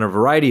speaking on a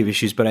variety of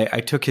issues, but I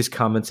took his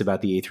comments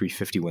about the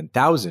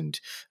A350-1000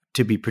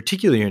 to be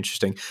particularly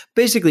interesting.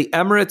 Basically,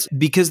 Emirates,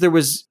 because there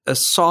was a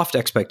soft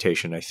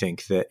expectation, I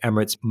think, that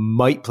Emirates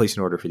might place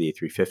an order for the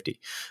A350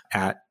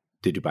 at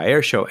the Dubai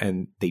Air Show,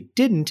 and they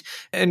didn't.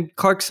 And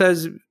Clark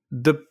says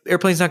the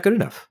airplane's not good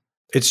enough.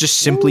 It's just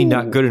simply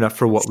not good enough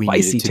for what we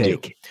needed to do.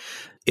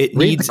 It Read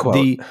needs the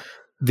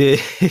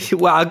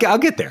quote. well, I'll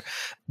get there.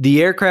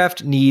 The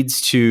aircraft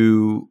needs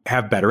to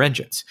have better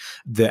engines.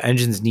 The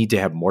engines need to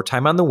have more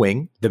time on the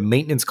wing. The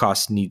maintenance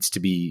cost needs to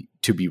be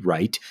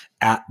right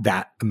at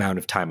that amount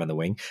of time on the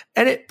wing.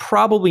 And it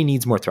probably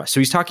needs more thrust. So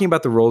he's talking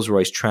about the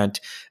Rolls-Royce Trent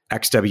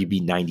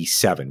XWB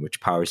 97,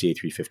 which powers the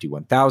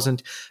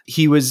A350-1000.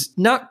 He was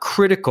not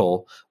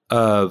critical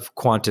of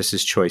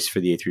Qantas's choice for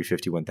the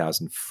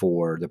A350-1000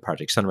 for the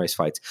Project Sunrise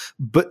flights,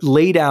 but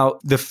laid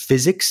out the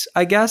physics,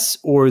 I guess,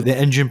 or the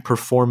engine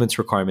performance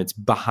requirements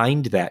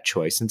behind that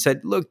choice and said,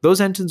 look,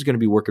 those engines are going to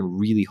be working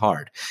really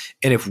hard.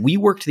 And if we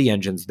worked the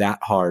engines that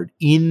hard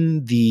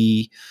in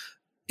the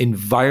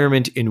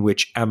environment in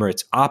which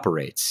Emirates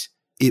operates,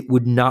 it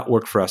would not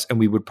work for us. And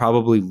we would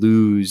probably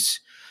lose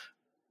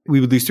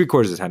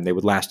 3/4 of the time. They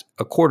would last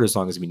a quarter as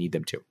long as we need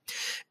them to.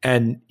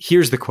 And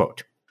here's the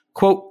quote.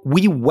 Quote,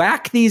 we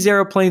whack these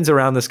airplanes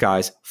around the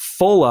skies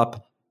full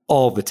up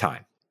all the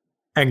time.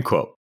 End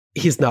quote.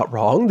 He's not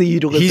wrong. The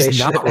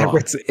utilization at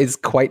Emirates is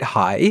quite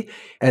high,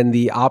 and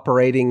the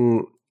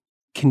operating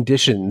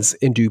conditions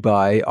in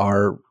Dubai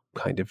are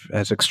kind of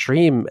as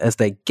extreme as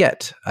they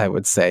get, I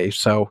would say.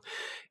 So,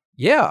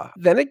 yeah.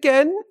 Then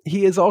again,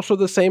 he is also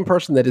the same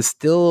person that is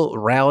still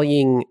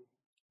rallying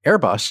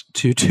Airbus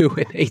to do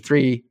an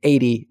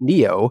A380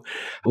 Neo,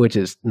 which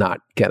is not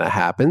going to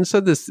happen. So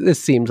this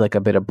seems like a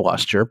bit of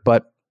bluster,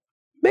 but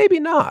maybe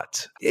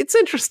not. It's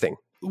interesting.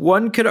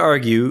 One could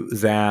argue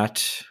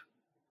that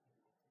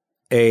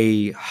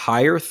a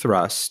higher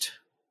thrust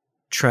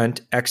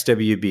Trent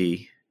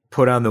XWB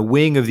put on the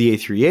wing of the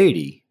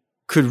A380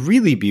 could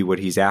really be what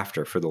he's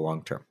after for the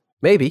long term.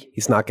 Maybe.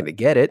 He's not going to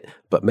get it,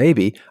 but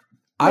maybe.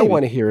 I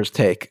want to hear his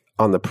take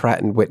on the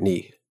Pratt &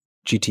 Whitney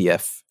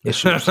GTF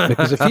issues.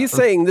 Because if he's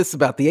saying this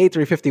about the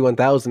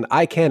A350-1000,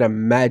 I can't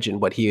imagine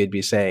what he would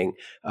be saying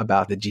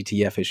about the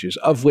GTF issues,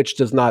 of which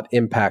does not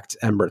impact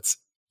Emirates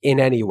in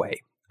any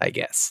way, I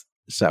guess.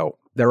 So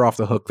they're off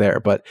the hook there.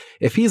 But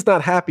if he's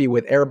not happy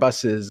with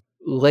Airbus's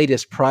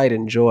latest pride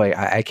and joy,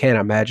 I can't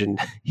imagine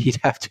he'd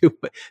have too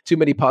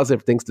many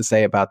positive things to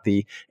say about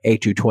the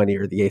A220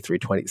 or the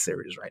A320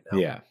 series right now.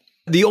 Yeah.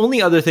 The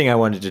only other thing I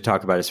wanted to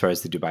talk about as far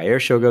as the Dubai Air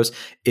Show goes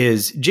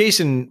is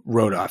Jason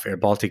wrote off Air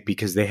Baltic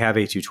because they have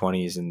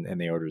A220s and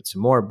they ordered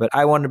some more. But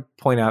I want to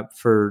point out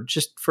for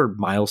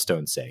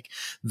milestone's sake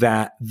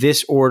that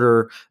this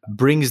order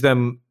brings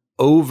them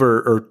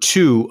over or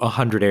to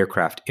 100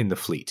 aircraft in the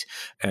fleet.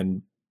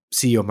 And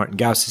CEO Martin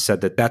Gauss has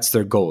said that that's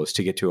their goal, is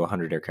to get to a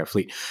 100 aircraft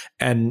fleet.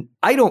 And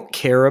I don't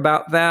care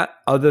about that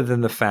other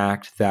than the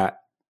fact that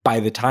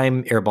by the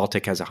time Air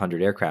Baltic has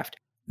 100 aircraft,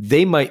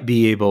 they might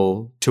be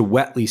able to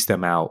wet lease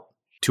them out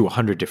to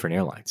 100 different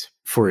airlines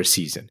for a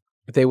season.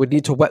 But they would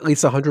need to wet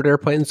lease 100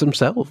 airplanes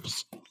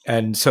themselves.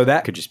 And so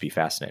that could just be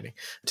fascinating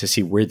to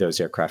see where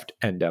those aircraft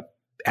end up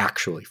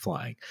actually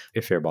flying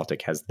if Air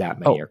Baltic has that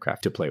many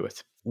aircraft to play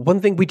with. One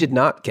thing we did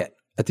not get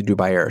at the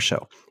Dubai Air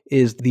Show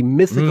is the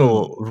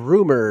mythical,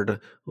 rumored,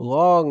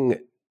 long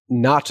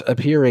not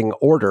appearing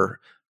order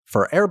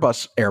for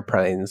Airbus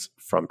airplanes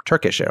from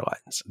Turkish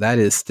Airlines. That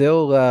is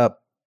still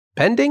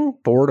pending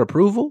board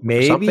approval.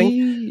 Maybe.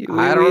 Something.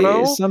 I don't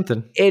know.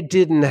 Something. It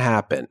didn't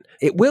happen.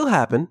 It will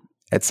happen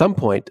at some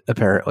point,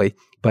 apparently,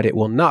 but it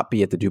will not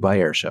be at the Dubai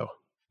Air Show.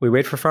 We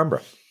wait for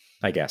Farnborough,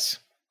 I guess,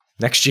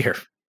 next year.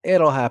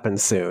 It'll happen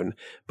soon.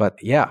 But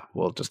yeah,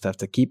 we'll just have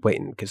to keep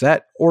waiting because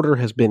that order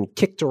has been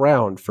kicked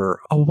around for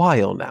a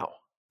while now.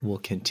 We'll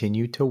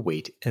continue to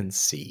wait and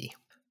see.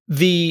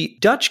 The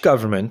Dutch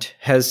government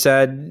has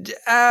said,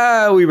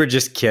 we were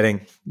just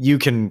kidding. You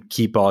can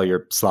keep all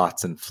your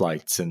slots and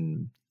flights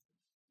and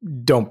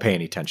don't pay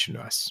any attention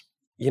to us.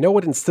 You know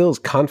what instills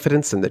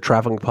confidence in the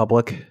traveling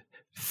public?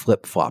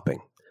 Flip-flopping.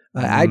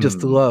 I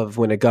just love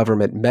when a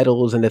government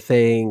meddles in a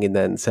thing and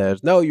then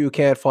says, no, you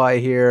can't fly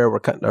here.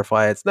 We're cutting our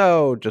flights.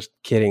 No, just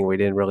kidding. We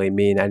didn't really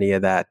mean any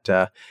of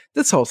that.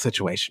 This whole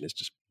situation is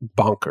just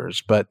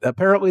bonkers. But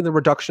apparently the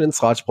reduction in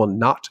slots will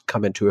not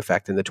come into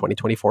effect in the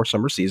 2024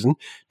 summer season,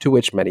 to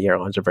which many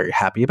airlines are very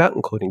happy about,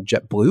 including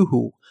JetBlue,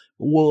 who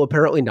will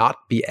apparently not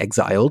be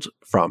exiled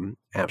from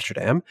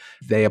Amsterdam.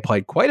 They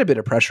applied quite a bit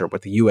of pressure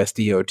with the US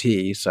DOT,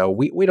 so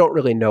we don't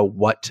really know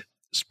what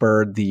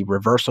spurred the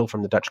reversal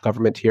from the Dutch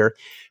government here.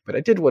 But I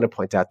did want to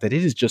point out that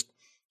it is just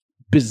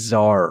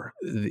bizarre,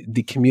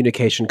 the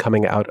communication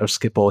coming out of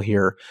Schiphol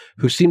here,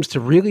 who seems to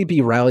really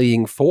be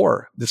rallying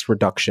for this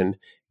reduction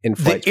in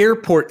flights. The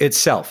airport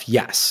itself,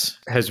 yes,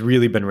 has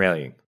really been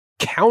rallying.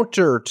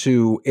 Counter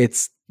to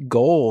its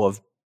goal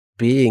of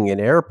being an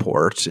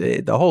airport,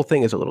 the whole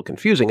thing is a little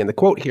confusing. And the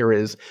quote here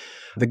is,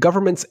 the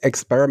government's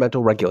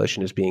experimental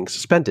regulation is being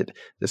suspended.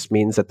 This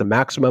means that the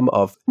maximum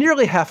of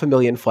nearly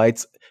 500,000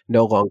 flights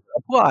no longer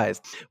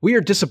applies. We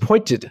are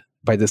disappointed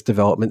by this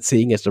development,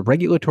 seeing as the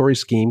regulatory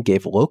scheme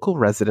gave local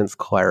residents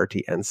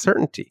clarity and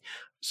certainty.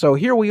 So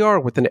here we are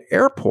with an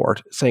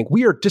airport saying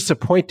we are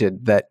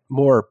disappointed that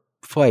more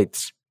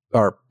flights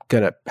are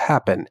going to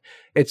happen.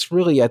 It's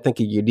really, I think,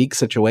 a unique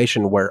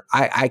situation where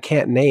I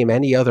can't name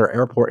any other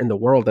airport in the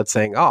world that's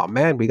saying, oh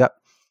man, we got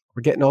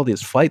we're getting all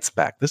these flights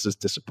back. This is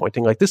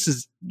disappointing. Like, this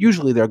is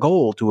usually their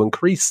goal, to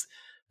increase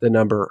the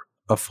number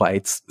of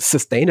flights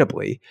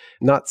sustainably.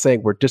 Not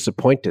saying we're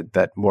disappointed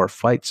that more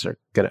flights are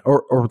going to,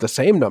 or the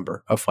same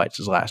number of flights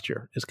as last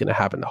year is going to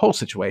happen. The whole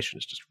situation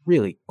is just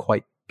really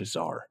quite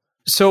bizarre.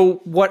 So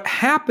what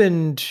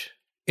happened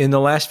in the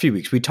last few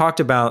weeks, we talked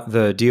about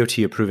the DOT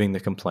approving the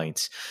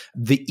complaints.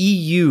 The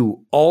EU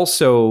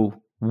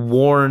also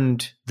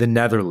warned the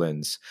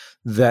Netherlands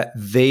that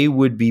they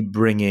would be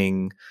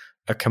bringing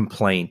a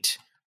complaint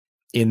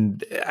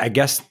in, I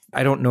guess,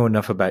 I don't know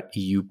enough about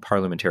EU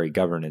parliamentary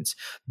governance,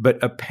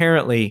 but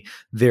apparently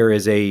there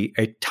is a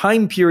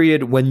time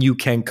period when you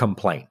can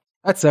complain.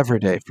 That's every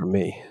day for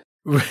me.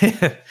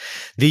 The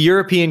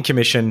European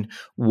Commission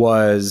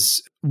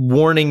was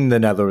warning the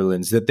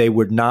Netherlands that they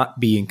would not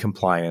be in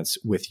compliance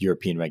with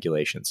European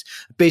regulations,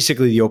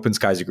 basically the open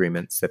skies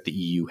agreements that the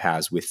EU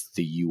has with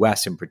the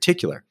US in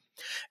particular.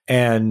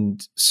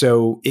 And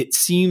so it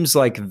seems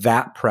like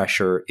that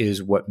pressure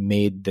is what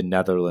made the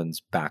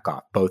Netherlands back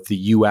off, both the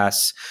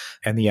US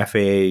and the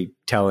FAA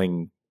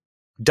telling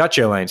Dutch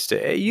airlines to,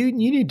 hey, you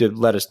need to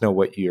let us know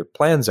what your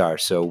plans are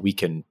so we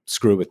can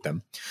screw with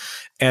them.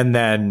 And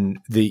then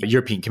the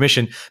European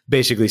Commission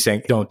basically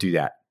saying, don't do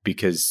that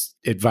because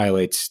it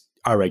violates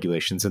our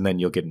regulations and then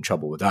you'll get in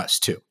trouble with us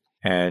too.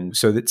 And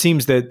so it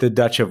seems that the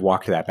Dutch have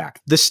walked that back.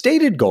 The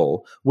stated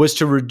goal was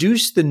to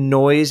reduce the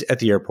noise at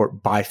the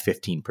airport by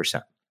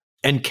 15%.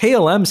 And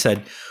KLM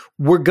said,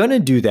 we're going to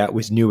do that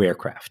with new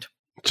aircraft.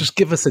 Just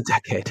give us a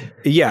decade.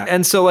 Yeah.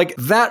 And so like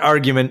that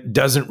argument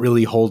doesn't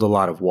really hold a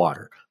lot of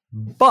water.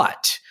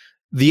 But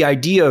the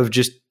idea of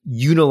just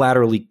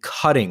unilaterally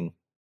cutting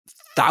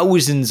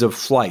thousands of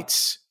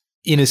flights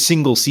in a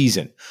single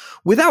season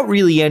without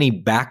really any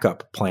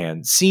backup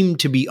plan seemed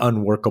to be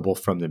unworkable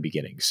from the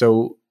beginning.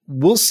 So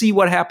we'll see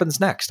what happens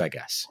next, I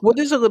guess. What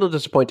is a little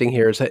disappointing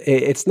here is that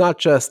it's not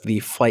just the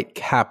flight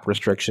cap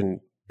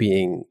restriction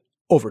being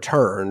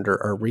overturned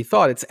or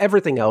rethought. It's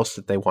everything else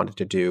that they wanted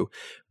to do,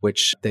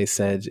 which they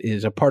said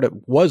was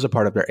a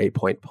part of their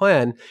 8-point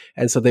plan.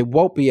 And so they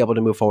won't be able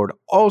to move forward.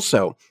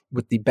 Also,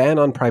 with the ban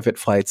on private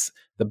flights,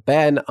 the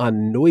ban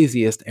on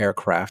noisiest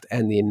aircraft,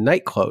 and the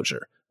night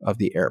closure of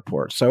the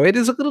airport. So it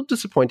is a little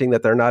disappointing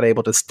that they're not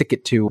able to stick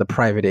it to the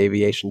private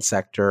aviation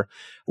sector.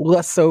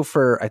 Less so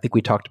for, I think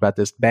we talked about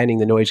this, banning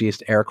the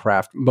noisiest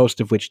aircraft,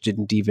 most of which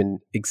didn't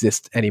even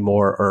exist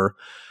anymore, or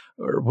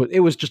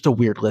it was just a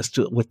weird list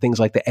with things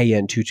like the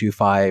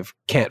AN-225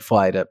 can't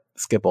fly to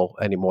Schiphol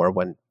anymore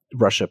when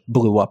Russia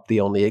blew up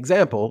the only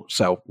example.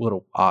 So a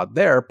little odd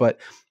there, but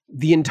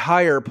the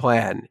entire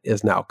plan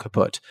is now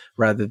kaput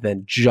rather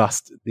than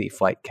just the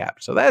flight cap.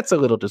 So that's a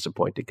little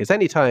disappointing because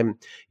anytime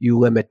you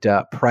limit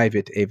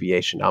private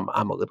aviation, I'm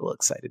a little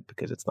excited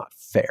because it's not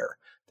fair.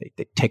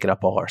 They've taken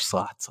up all our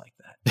slots like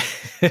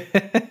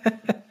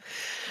that.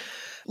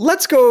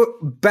 Let's go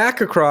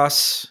back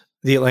across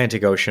the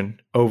Atlantic Ocean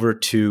over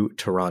to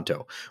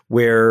Toronto,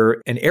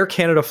 where an Air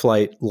Canada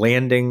flight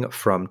landing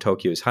from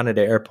Tokyo's Haneda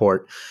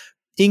Airport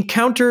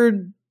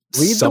encountered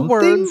Read something? The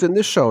words in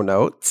the show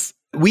notes.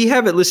 We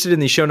have it listed in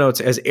the show notes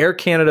as Air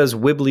Canada's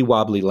wibbly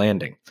wobbly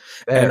landing.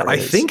 There I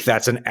think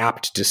that's an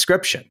apt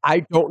description.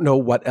 I don't know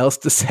what else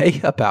to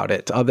say about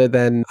it other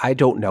than I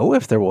don't know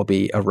if there will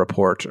be a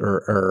report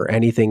or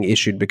anything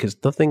issued because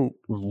nothing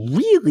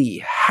really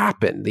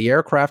happened. The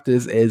aircraft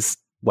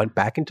went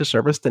back into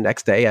service the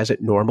next day as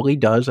it normally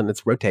does in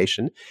its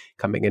rotation,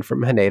 coming in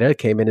from Haneda. It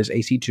came in as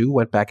AC2,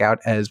 went back out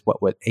as what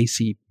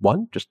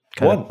AC1, just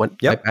kind of went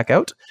right back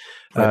out.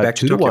 Right back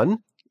 2 to 1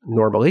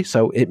 normally.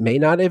 So it may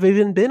not have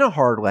even been a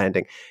hard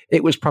landing.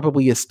 It was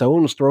probably a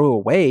stone's throw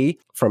away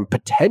from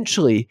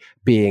potentially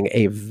being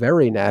a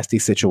very nasty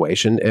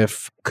situation.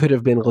 Could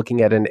have been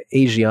looking at an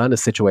Asiana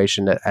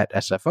situation at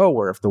SFO,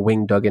 where if the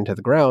wing dug into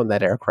the ground,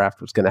 that aircraft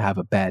was going to have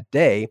a bad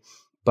day.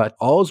 But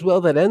all's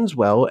well that ends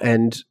well,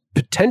 and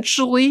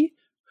potentially,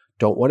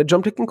 don't want to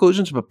jump to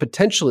conclusions, but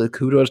potentially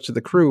kudos to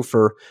the crew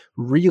for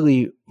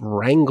really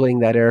wrangling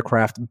that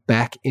aircraft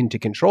back into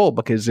control,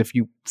 because if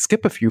you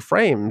skip a few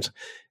frames,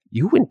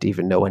 you wouldn't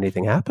even know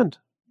anything happened.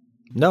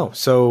 No.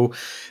 So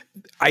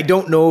I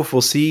don't know if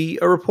we'll see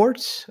a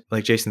report.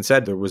 Like Jason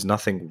said, there was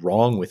nothing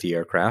wrong with the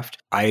aircraft.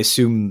 I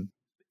assume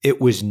it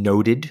was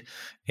noted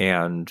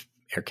and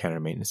Air Canada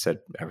maintenance said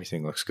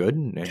everything looks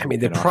good.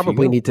 They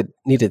probably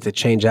needed to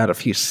change out a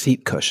few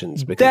seat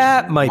cushions. Because,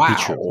 that might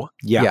be true.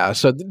 Yeah.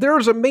 So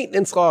there's a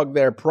maintenance log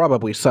there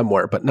probably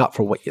somewhere, but not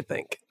for what you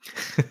think.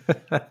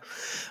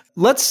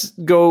 Let's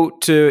go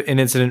to an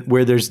incident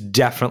where there's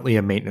definitely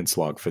a maintenance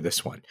log for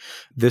this one.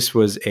 This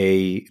was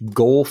a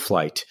GOL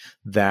flight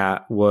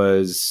that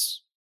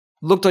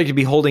looked like to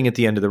be holding at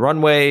the end of the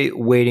runway,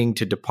 waiting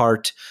to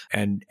depart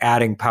and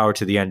adding power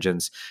to the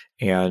engines.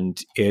 And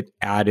it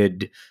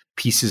added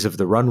pieces of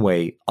the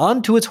runway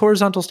onto its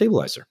horizontal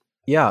stabilizer.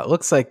 Yeah, it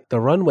looks like the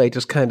runway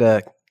just kind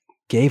of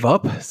gave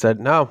up, said,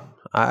 no,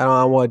 I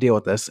don't want to deal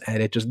with this.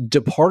 And it just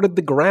departed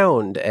the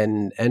ground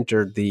and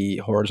entered the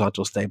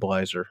horizontal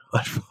stabilizer,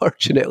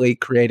 unfortunately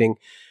creating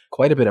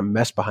quite a bit of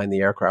mess behind the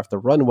aircraft. The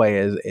runway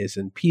is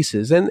in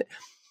pieces. And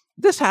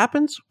This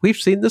happens. We've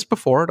seen this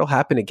before. It'll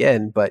happen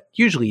again, but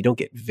usually you don't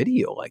get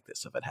video like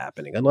this of it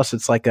happening unless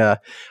it's like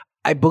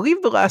I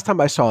believe the last time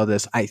I saw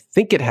this, I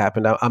think it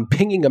happened. I'm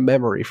pinging a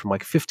memory from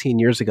like 15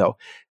 years ago.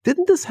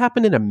 Didn't this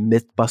happen in a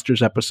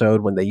Mythbusters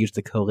episode when they used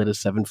the Kalitta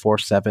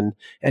 747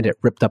 and it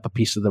ripped up a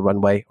piece of the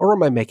runway? Or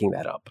am I making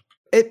that up?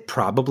 It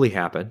probably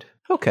happened.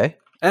 Okay.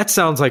 That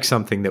sounds like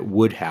something that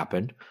would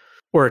happen.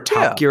 Or a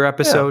Top Gear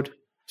episode. Yeah.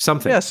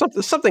 Something. Yeah,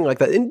 something like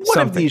that. In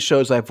one of these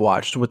shows I've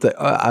watched with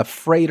a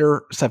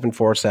freighter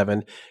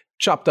 747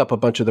 chopped up a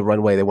bunch of the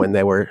runway when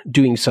they were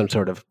doing some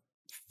sort of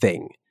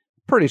thing.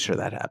 Pretty sure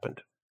that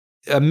happened.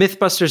 A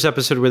Mythbusters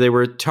episode where they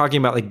were talking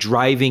about like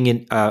driving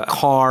in a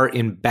car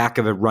in back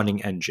of a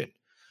running engine.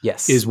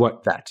 Yes. Is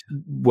what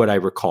I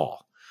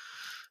recall.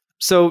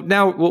 So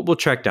now we'll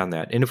track down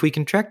that. And if we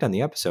can track down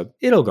the episode,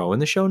 it'll go in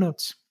the show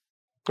notes.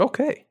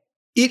 Okay.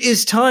 It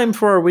is time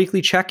for our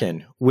weekly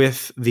check-in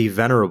with the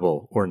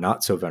venerable or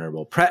not so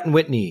venerable Pratt &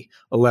 Whitney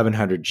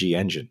 1100G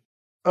engine.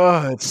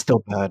 Oh, it's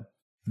still bad.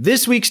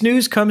 This week's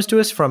news comes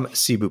to us from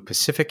Cebu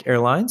Pacific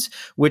Airlines,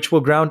 which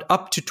will ground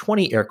up to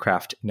 20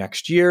 aircraft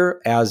next year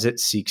as it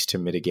seeks to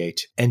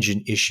mitigate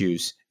engine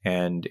issues,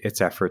 and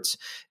its efforts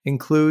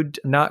include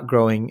not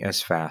growing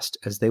as fast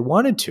as they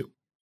wanted to.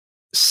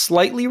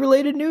 Slightly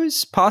related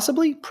news,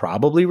 probably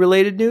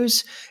related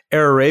news.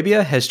 Air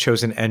Arabia has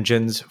chosen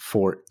engines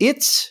for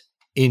its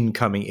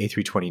incoming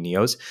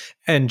A320neos,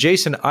 and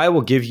Jason, I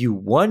will give you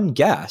one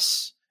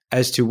guess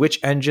as to which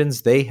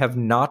engines they have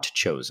not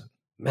chosen.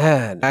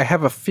 Man, I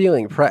have a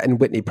feeling Pratt &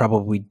 Whitney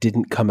probably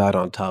didn't come out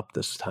on top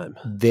this time.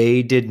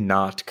 They did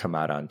not come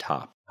out on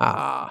top.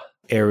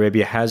 Air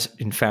Arabia has,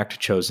 in fact,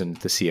 chosen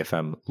the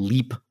CFM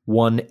LEAP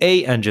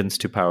 1A engines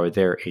to power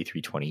their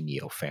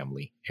A320neo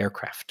family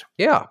aircraft.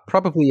 Yeah,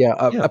 probably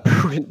a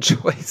prudent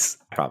choice.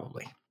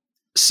 Probably.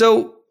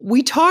 So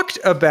we talked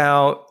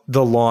about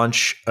the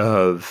launch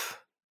of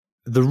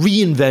the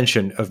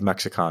reinvention of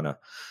Mexicana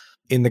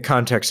in the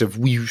context of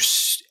we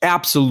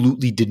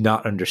absolutely did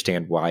not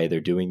understand why they're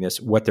doing this,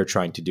 what they're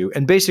trying to do,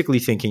 and basically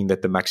thinking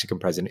that the Mexican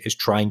president is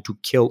trying to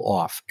kill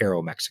off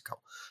Aeromexico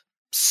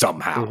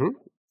somehow. Mm-hmm.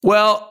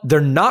 Well, they're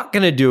not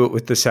going to do it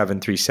with the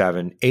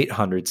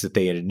 737-800s that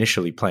they had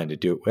initially planned to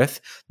do it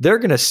with. They're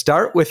going to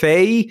start with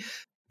a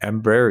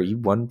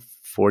Embraer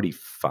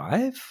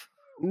E145?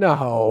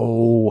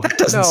 No. That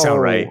doesn't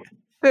sound right.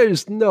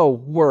 There's no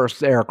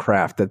worse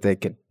aircraft that they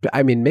could,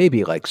 I mean,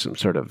 maybe like some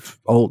sort of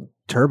old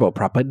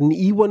turboprop, but an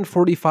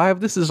E145,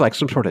 this is like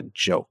some sort of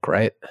joke,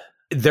 right?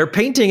 They're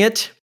painting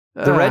it.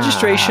 The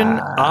registration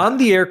on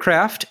the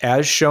aircraft,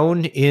 as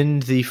shown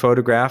in the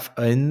photograph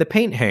in the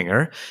paint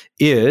hanger,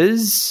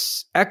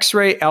 is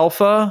X-Ray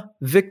Alpha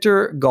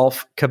Victor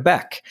Golf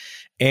Quebec.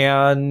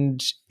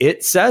 And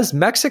it says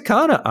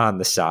Mexicana on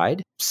the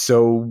side.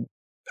 So...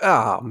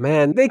 oh,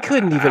 man, they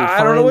couldn't even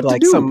find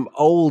like some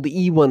old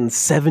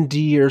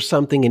E170 or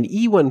something. An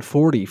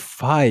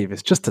E145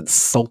 is just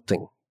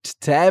insulting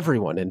to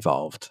everyone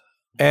involved.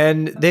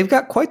 And they've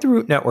got quite the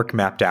route network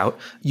mapped out.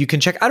 You can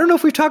check. I don't know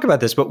if we've talked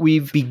about this, but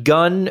we've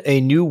begun a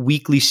new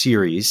weekly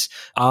series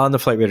on the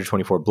Flightradar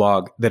 24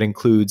 blog that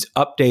includes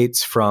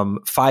updates from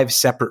 5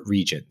 separate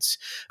regions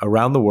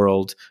around the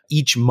world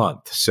each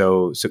month.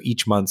 So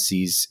each month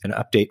sees an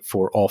update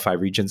for all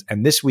 5 regions.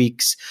 And this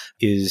week's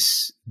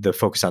is the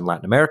focus on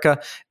Latin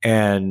America.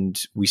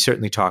 And we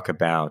certainly talk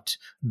about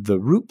the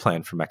route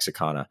plan for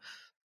Mexicana.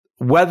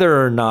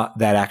 Whether or not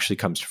that actually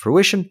comes to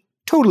fruition,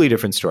 totally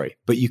different story,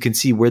 but you can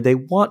see where they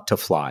want to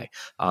fly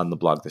on the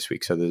blog this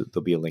week. So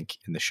there'll be a link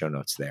in the show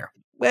notes there.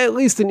 Well, at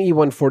least an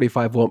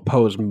E145 won't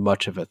pose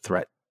much of a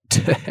threat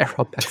to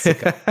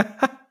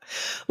Aeromexico.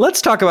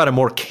 Let's talk about a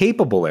more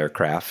capable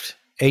aircraft,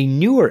 a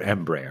newer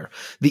Embraer.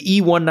 The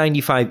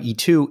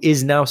E195-E2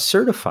 is now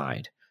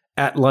certified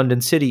at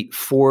London City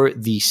for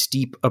the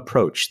steep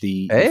approach,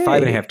 the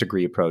 5.5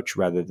 degree approach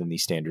rather than the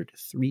standard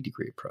 3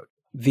 degree approach.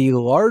 The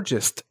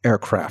largest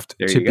aircraft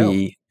to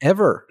be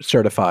ever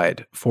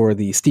certified for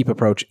the steep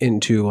approach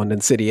into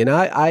London City. And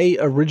I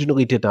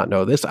originally did not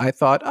know this. I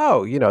thought,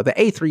 the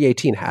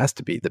A318 has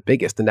to be the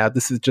biggest. And now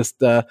this has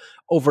just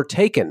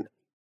overtaken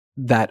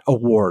that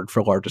award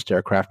for largest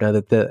aircraft now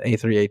that the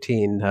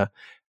A318,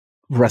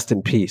 rest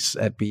in peace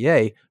at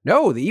BA.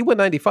 No, the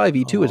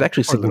E195-E2 is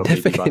actually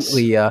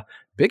significantly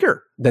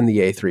bigger than the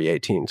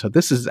A318. So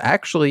this is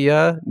actually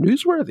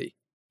newsworthy.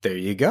 There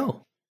you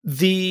go.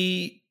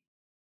 The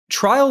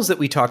trials that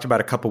we talked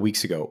about a couple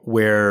weeks ago,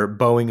 where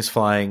Boeing's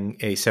flying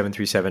a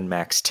 737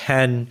 MAX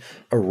 10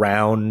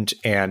 around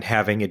and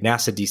having a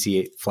NASA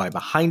DC-8 fly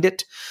behind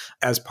it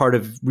as part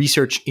of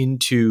research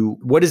into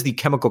what is the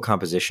chemical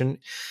composition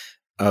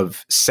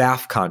of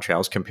SAF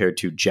contrails compared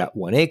to Jet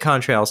 1A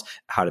contrails.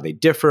 How do they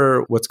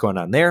differ? What's going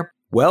on there?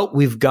 Well,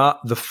 we've got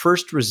the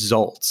first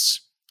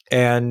results.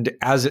 And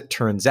as it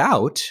turns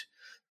out,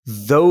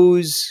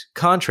 those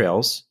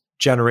contrails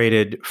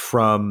generated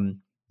from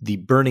the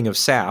burning of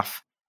SAF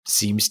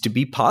seems to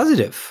be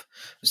positive.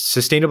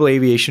 Sustainable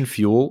aviation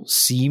fuel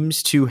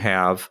seems to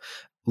have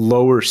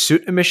lower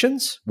soot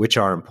emissions, which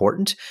are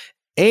important,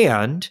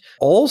 and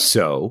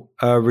also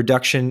a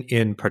reduction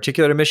in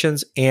particulate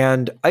emissions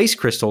and ice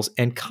crystals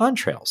and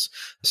contrails.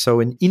 So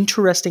an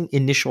interesting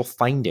initial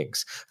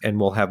findings, and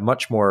we'll have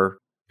much more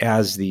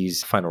as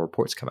these final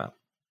reports come out.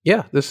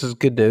 Yeah, this is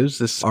good news.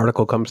 This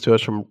article comes to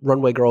us from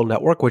Runway Girl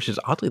Network, which is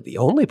oddly the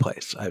only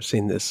place I've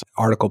seen this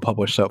article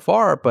published so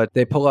far. But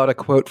they pull out a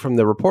quote from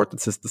the report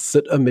that says the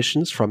soot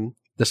emissions from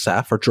the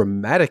SAF are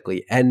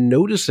dramatically and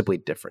noticeably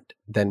different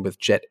than with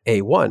Jet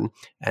A1.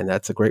 And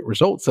that's a great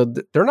result. So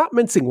they're not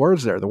mincing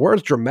words there. The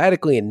words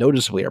dramatically and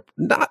noticeably are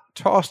not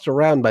tossed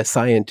around by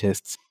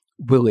scientists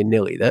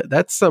willy-nilly.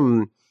 That's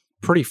some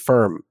pretty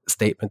firm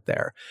statement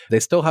there. They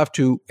still have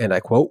to, and I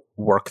quote,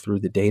 work through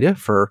the data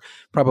for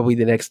probably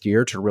the next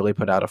year to really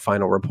put out a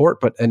final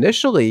report. But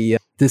initially,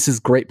 this is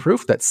great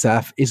proof that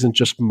SAF isn't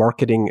just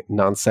marketing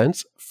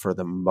nonsense for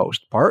the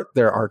most part.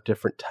 There are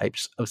different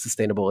types of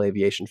sustainable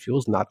aviation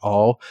fuels. Not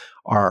all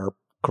are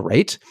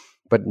great.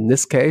 But in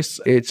this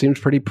case, it seems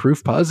pretty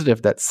proof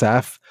positive that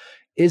SAF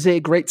is a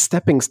great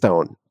stepping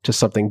stone to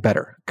something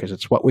better because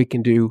it's what we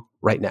can do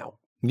right now.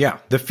 Yeah,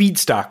 the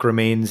feedstock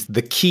remains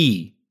the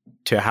key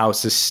to how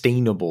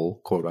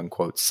sustainable, quote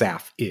unquote,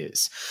 SAF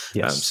is.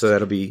 Yes. So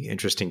that'll be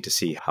interesting to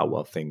see how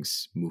well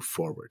things move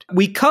forward.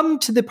 We come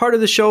to the part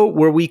of the show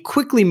where we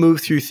quickly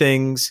move through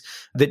things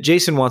that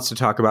Jason wants to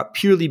talk about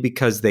purely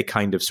because they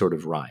kind of sort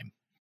of rhyme.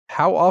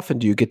 How often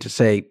do you get to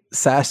say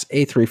SAS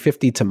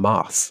A350 to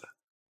Moss?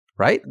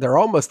 Right? They're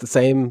almost the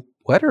same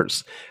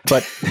letters.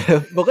 But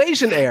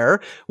Malaysian Air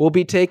will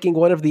be taking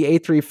one of the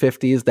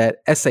A350s that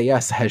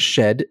SAS has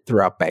shed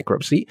throughout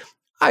bankruptcy.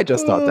 I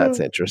just thought that's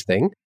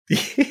interesting.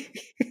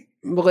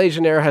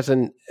 Malaysian Air has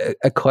an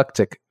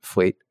eclectic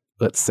fleet,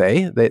 let's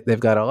say. They've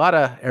got a lot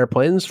of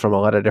airplanes from a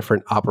lot of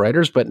different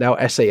operators, but now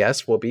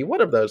SAS will be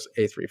one of those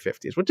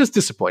A350s, which is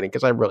disappointing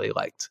because I really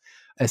liked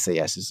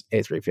SAS's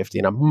A350,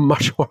 and I'm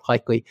much more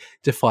likely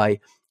to fly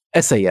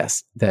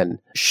SAS than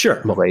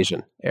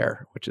Malaysian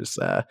Air, which is,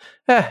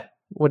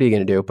 what are you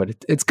going to do?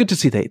 But it's good to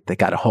see they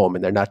got a home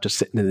and they're not just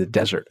sitting in the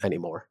desert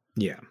anymore.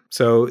 Yeah.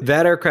 So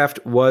that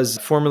aircraft was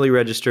formerly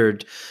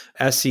registered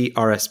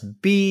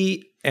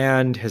SERSB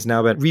and has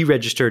now been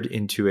re-registered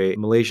into a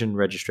Malaysian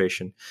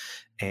registration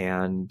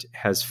and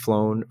has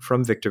flown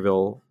from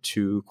Victorville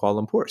to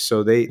Kuala Lumpur.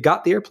 So they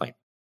got the airplane.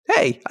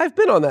 Hey, I've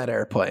been on that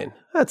airplane.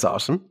 That's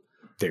awesome.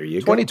 There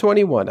you go.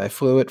 2021, I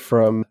flew it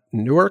from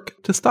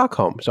Newark to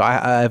Stockholm. So I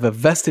have a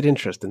vested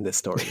interest in this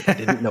story that I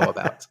didn't know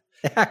about.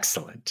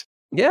 Excellent.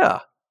 Yeah.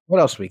 What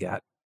else we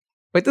got?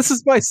 Wait, this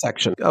is my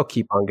section. I'll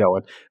keep on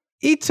going.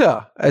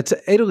 ITA, it's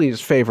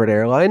Italy's favorite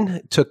airline,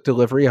 took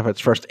delivery of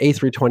its first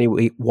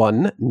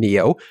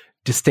A321neo,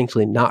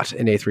 distinctly not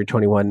an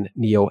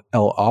A321neo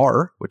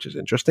LR, which is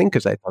interesting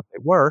because I thought they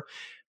were.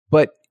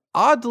 But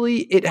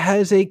oddly, it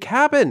has a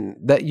cabin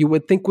that you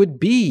would think would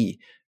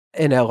be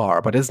an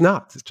LR, but it's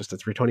not. It's just a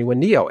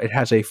 321neo. It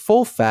has a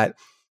full-fat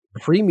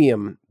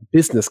premium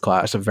business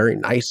class, a very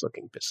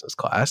nice-looking business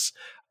class,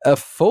 a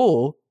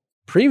full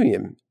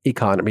premium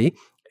economy,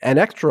 an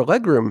extra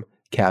legroom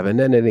cabin,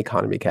 and an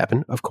economy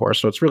cabin, of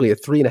course. So it's really a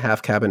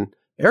 3.5 cabin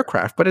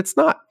aircraft, but it's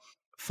not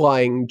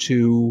flying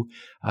to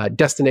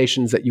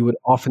destinations that you would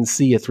often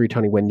see a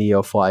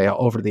 321neo fly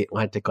over the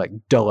Atlantic, like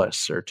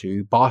Dulles or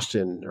to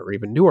Boston or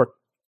even Newark.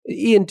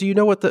 Ian, do you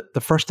know what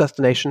the first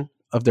destination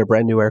of their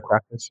brand new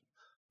aircraft is?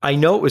 I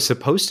know it was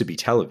supposed to be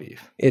Tel Aviv.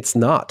 It's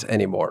not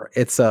anymore.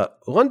 It's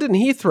London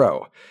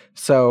Heathrow.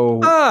 So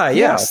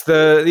yes,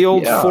 the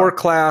old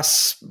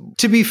 4-class.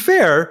 To be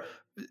fair,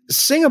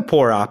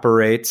 Singapore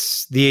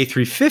operates the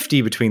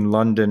A350 between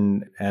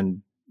London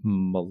and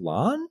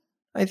Milan,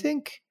 I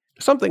think.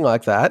 Something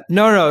like that.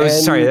 No,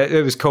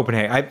 it was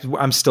Copenhagen.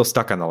 I'm still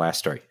stuck on the last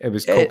story. It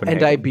was Copenhagen.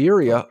 And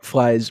Iberia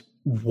flies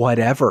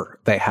whatever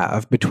they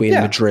have between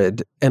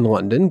Madrid and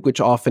London,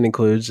 which often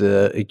includes,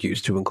 it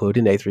used to include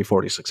an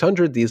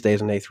A340-600, these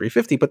days an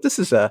A350. But this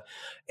is an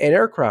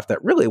aircraft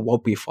that really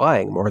won't be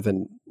flying more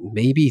than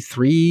maybe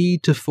 3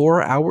 to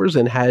 4 hours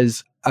and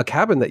has a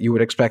cabin that you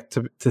would expect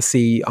to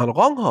see on a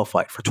long-haul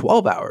flight for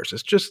 12 hours.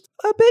 It's just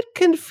a bit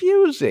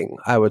confusing,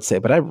 I would say,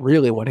 but I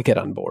really want to get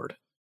on board.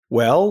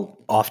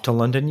 Well, off to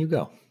London you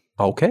go.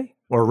 Okay.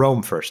 Or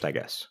Rome first, I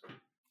guess.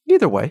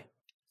 Either way.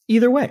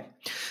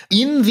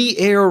 In the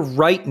air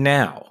right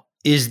now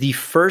is the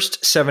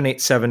first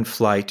 787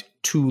 flight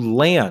to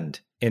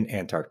land in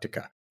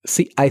Antarctica.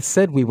 See, I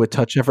said we would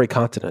touch every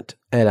continent,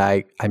 and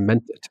I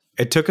meant it.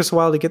 It took us a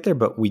while to get there,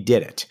 but we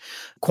did it.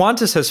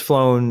 Qantas has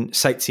flown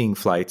sightseeing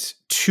flights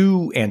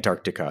to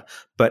Antarctica,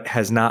 but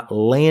has not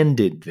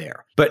landed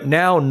there. But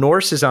now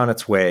Norse is on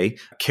its way,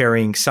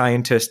 carrying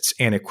scientists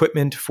and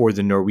equipment for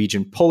the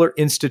Norwegian Polar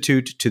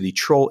Institute to the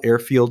Troll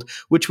airfield,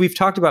 which we've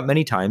talked about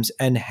many times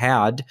and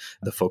had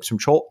the folks from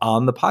Troll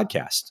on the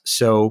podcast.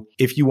 So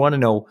if you want to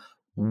know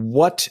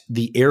what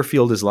the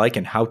airfield is like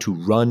and how to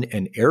run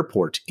an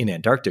airport in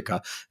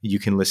Antarctica, you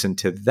can listen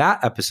to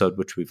that episode,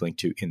 which we've linked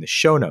to in the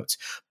show notes.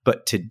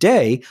 But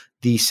today,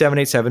 the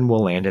 787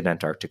 will land in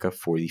Antarctica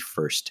for the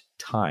first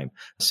time.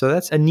 So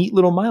that's a neat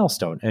little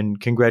milestone. And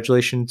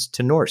congratulations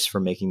to Norse for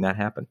making that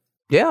happen.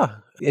 Yeah.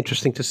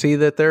 Interesting to see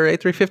that their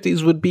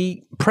A350s would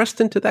be pressed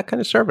into that kind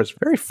of service.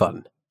 Very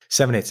fun.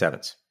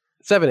 787s.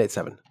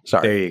 787.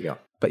 Sorry. There you go.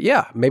 But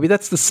yeah, maybe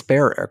that's the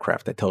spare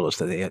aircraft they told us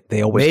that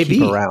they always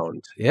keep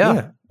around.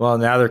 Yeah. Well,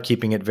 now they're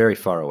keeping it very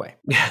far away.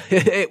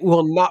 It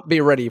will not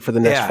be ready for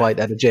the next flight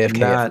at a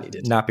JFK if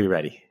needed. Not be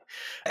ready.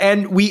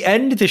 And we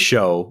end the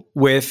show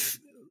with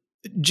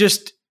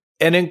just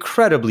an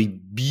incredibly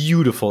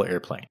beautiful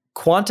airplane.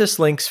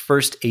 QantasLink's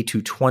first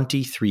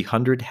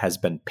A220-300 has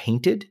been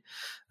painted.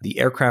 The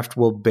aircraft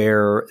will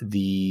bear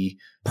the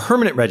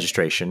permanent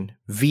registration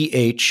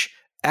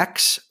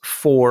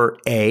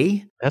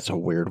VHX4A. That's a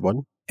weird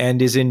one.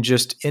 And is in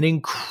just an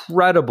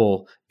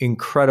incredible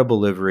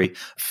livery,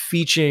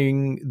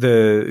 featuring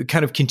the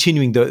kind of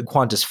continuing the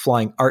Qantas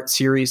Flying Art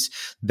series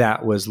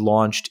that was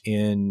launched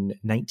in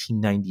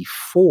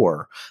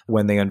 1994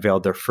 when they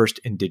unveiled their first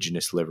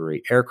indigenous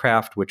livery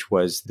aircraft, which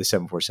was the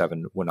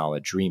 747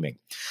 Wonala Dreaming.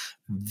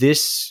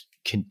 This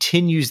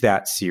continues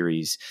that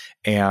series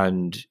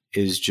and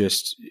is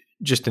just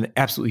an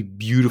absolutely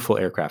beautiful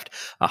aircraft.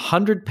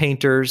 100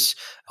 painters,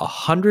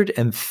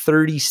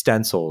 130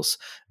 stencils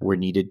were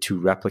needed to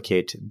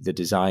replicate the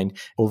design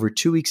over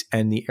 2 weeks,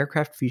 and the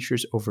aircraft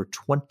features over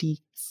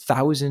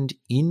 20,000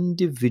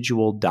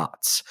 individual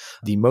dots,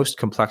 the most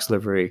complex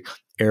livery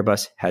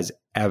Airbus has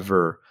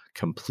ever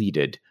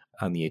completed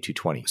on the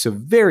A220. So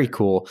very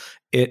cool.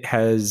 It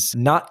has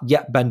not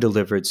yet been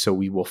delivered, so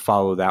we will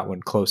follow that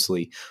one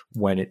closely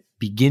when it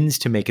begins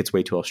to make its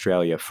way to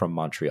Australia from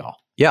Montreal.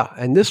 Yeah,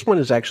 and this one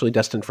is actually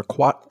destined for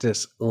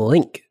Qantas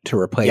Link to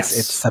replace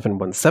its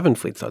 717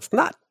 fleet. So it's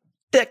not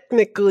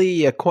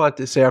technically a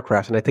Qantas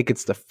aircraft, and I think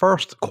it's the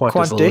first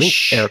Qantas Link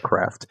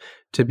aircraft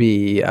to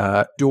be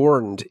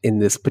adorned in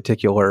this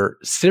particular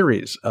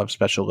series of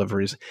special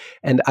liveries.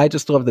 And I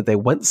just love that they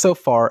went so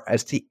far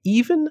as to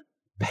even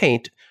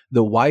paint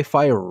the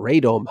Wi-Fi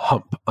radome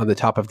hump on the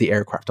top of the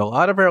aircraft. A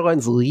lot of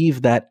airlines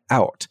leave that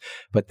out,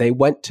 but they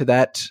went to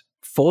that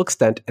full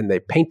extent and they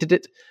painted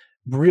it.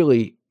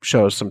 Really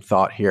shows some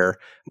thought here.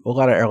 A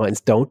lot of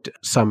airlines don't.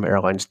 Some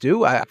airlines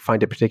do. I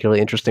find it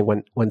particularly interesting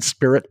when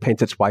Spirit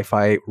paints its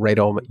Wi-Fi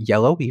radome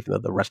yellow, even though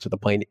the rest of the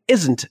plane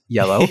isn't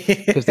yellow,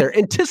 because they're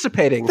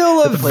anticipating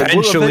they'll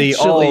eventually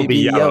all be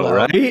yellow,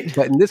 right?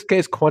 But in this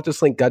case,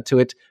 QantasLink got to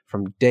it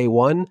from day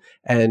one,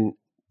 and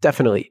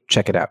definitely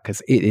check it out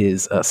because it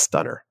is a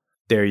stunner.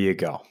 There you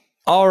go.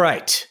 All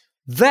right.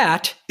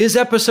 That is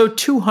episode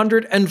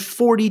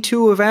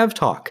 242 of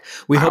AvTalk.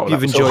 We hope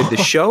you've enjoyed the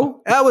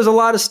show. That was a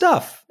lot of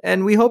stuff.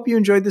 And we hope you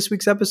enjoyed this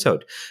week's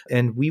episode.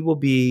 And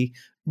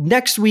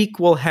next week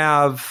we'll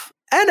have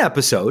an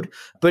episode,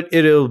 but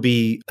it'll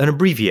be an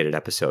abbreviated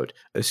episode,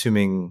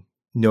 assuming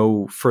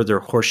no further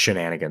horse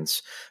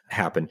shenanigans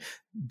happen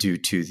due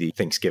to the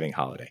Thanksgiving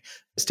holiday.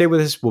 Stay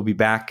with us. We'll be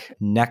back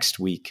next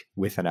week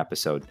with an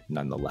episode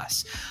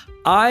nonetheless.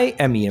 I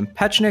am Ian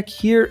Petchnick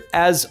here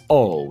as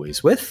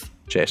always with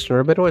Jason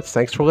Rabinowitz.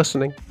 Thanks for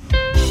listening.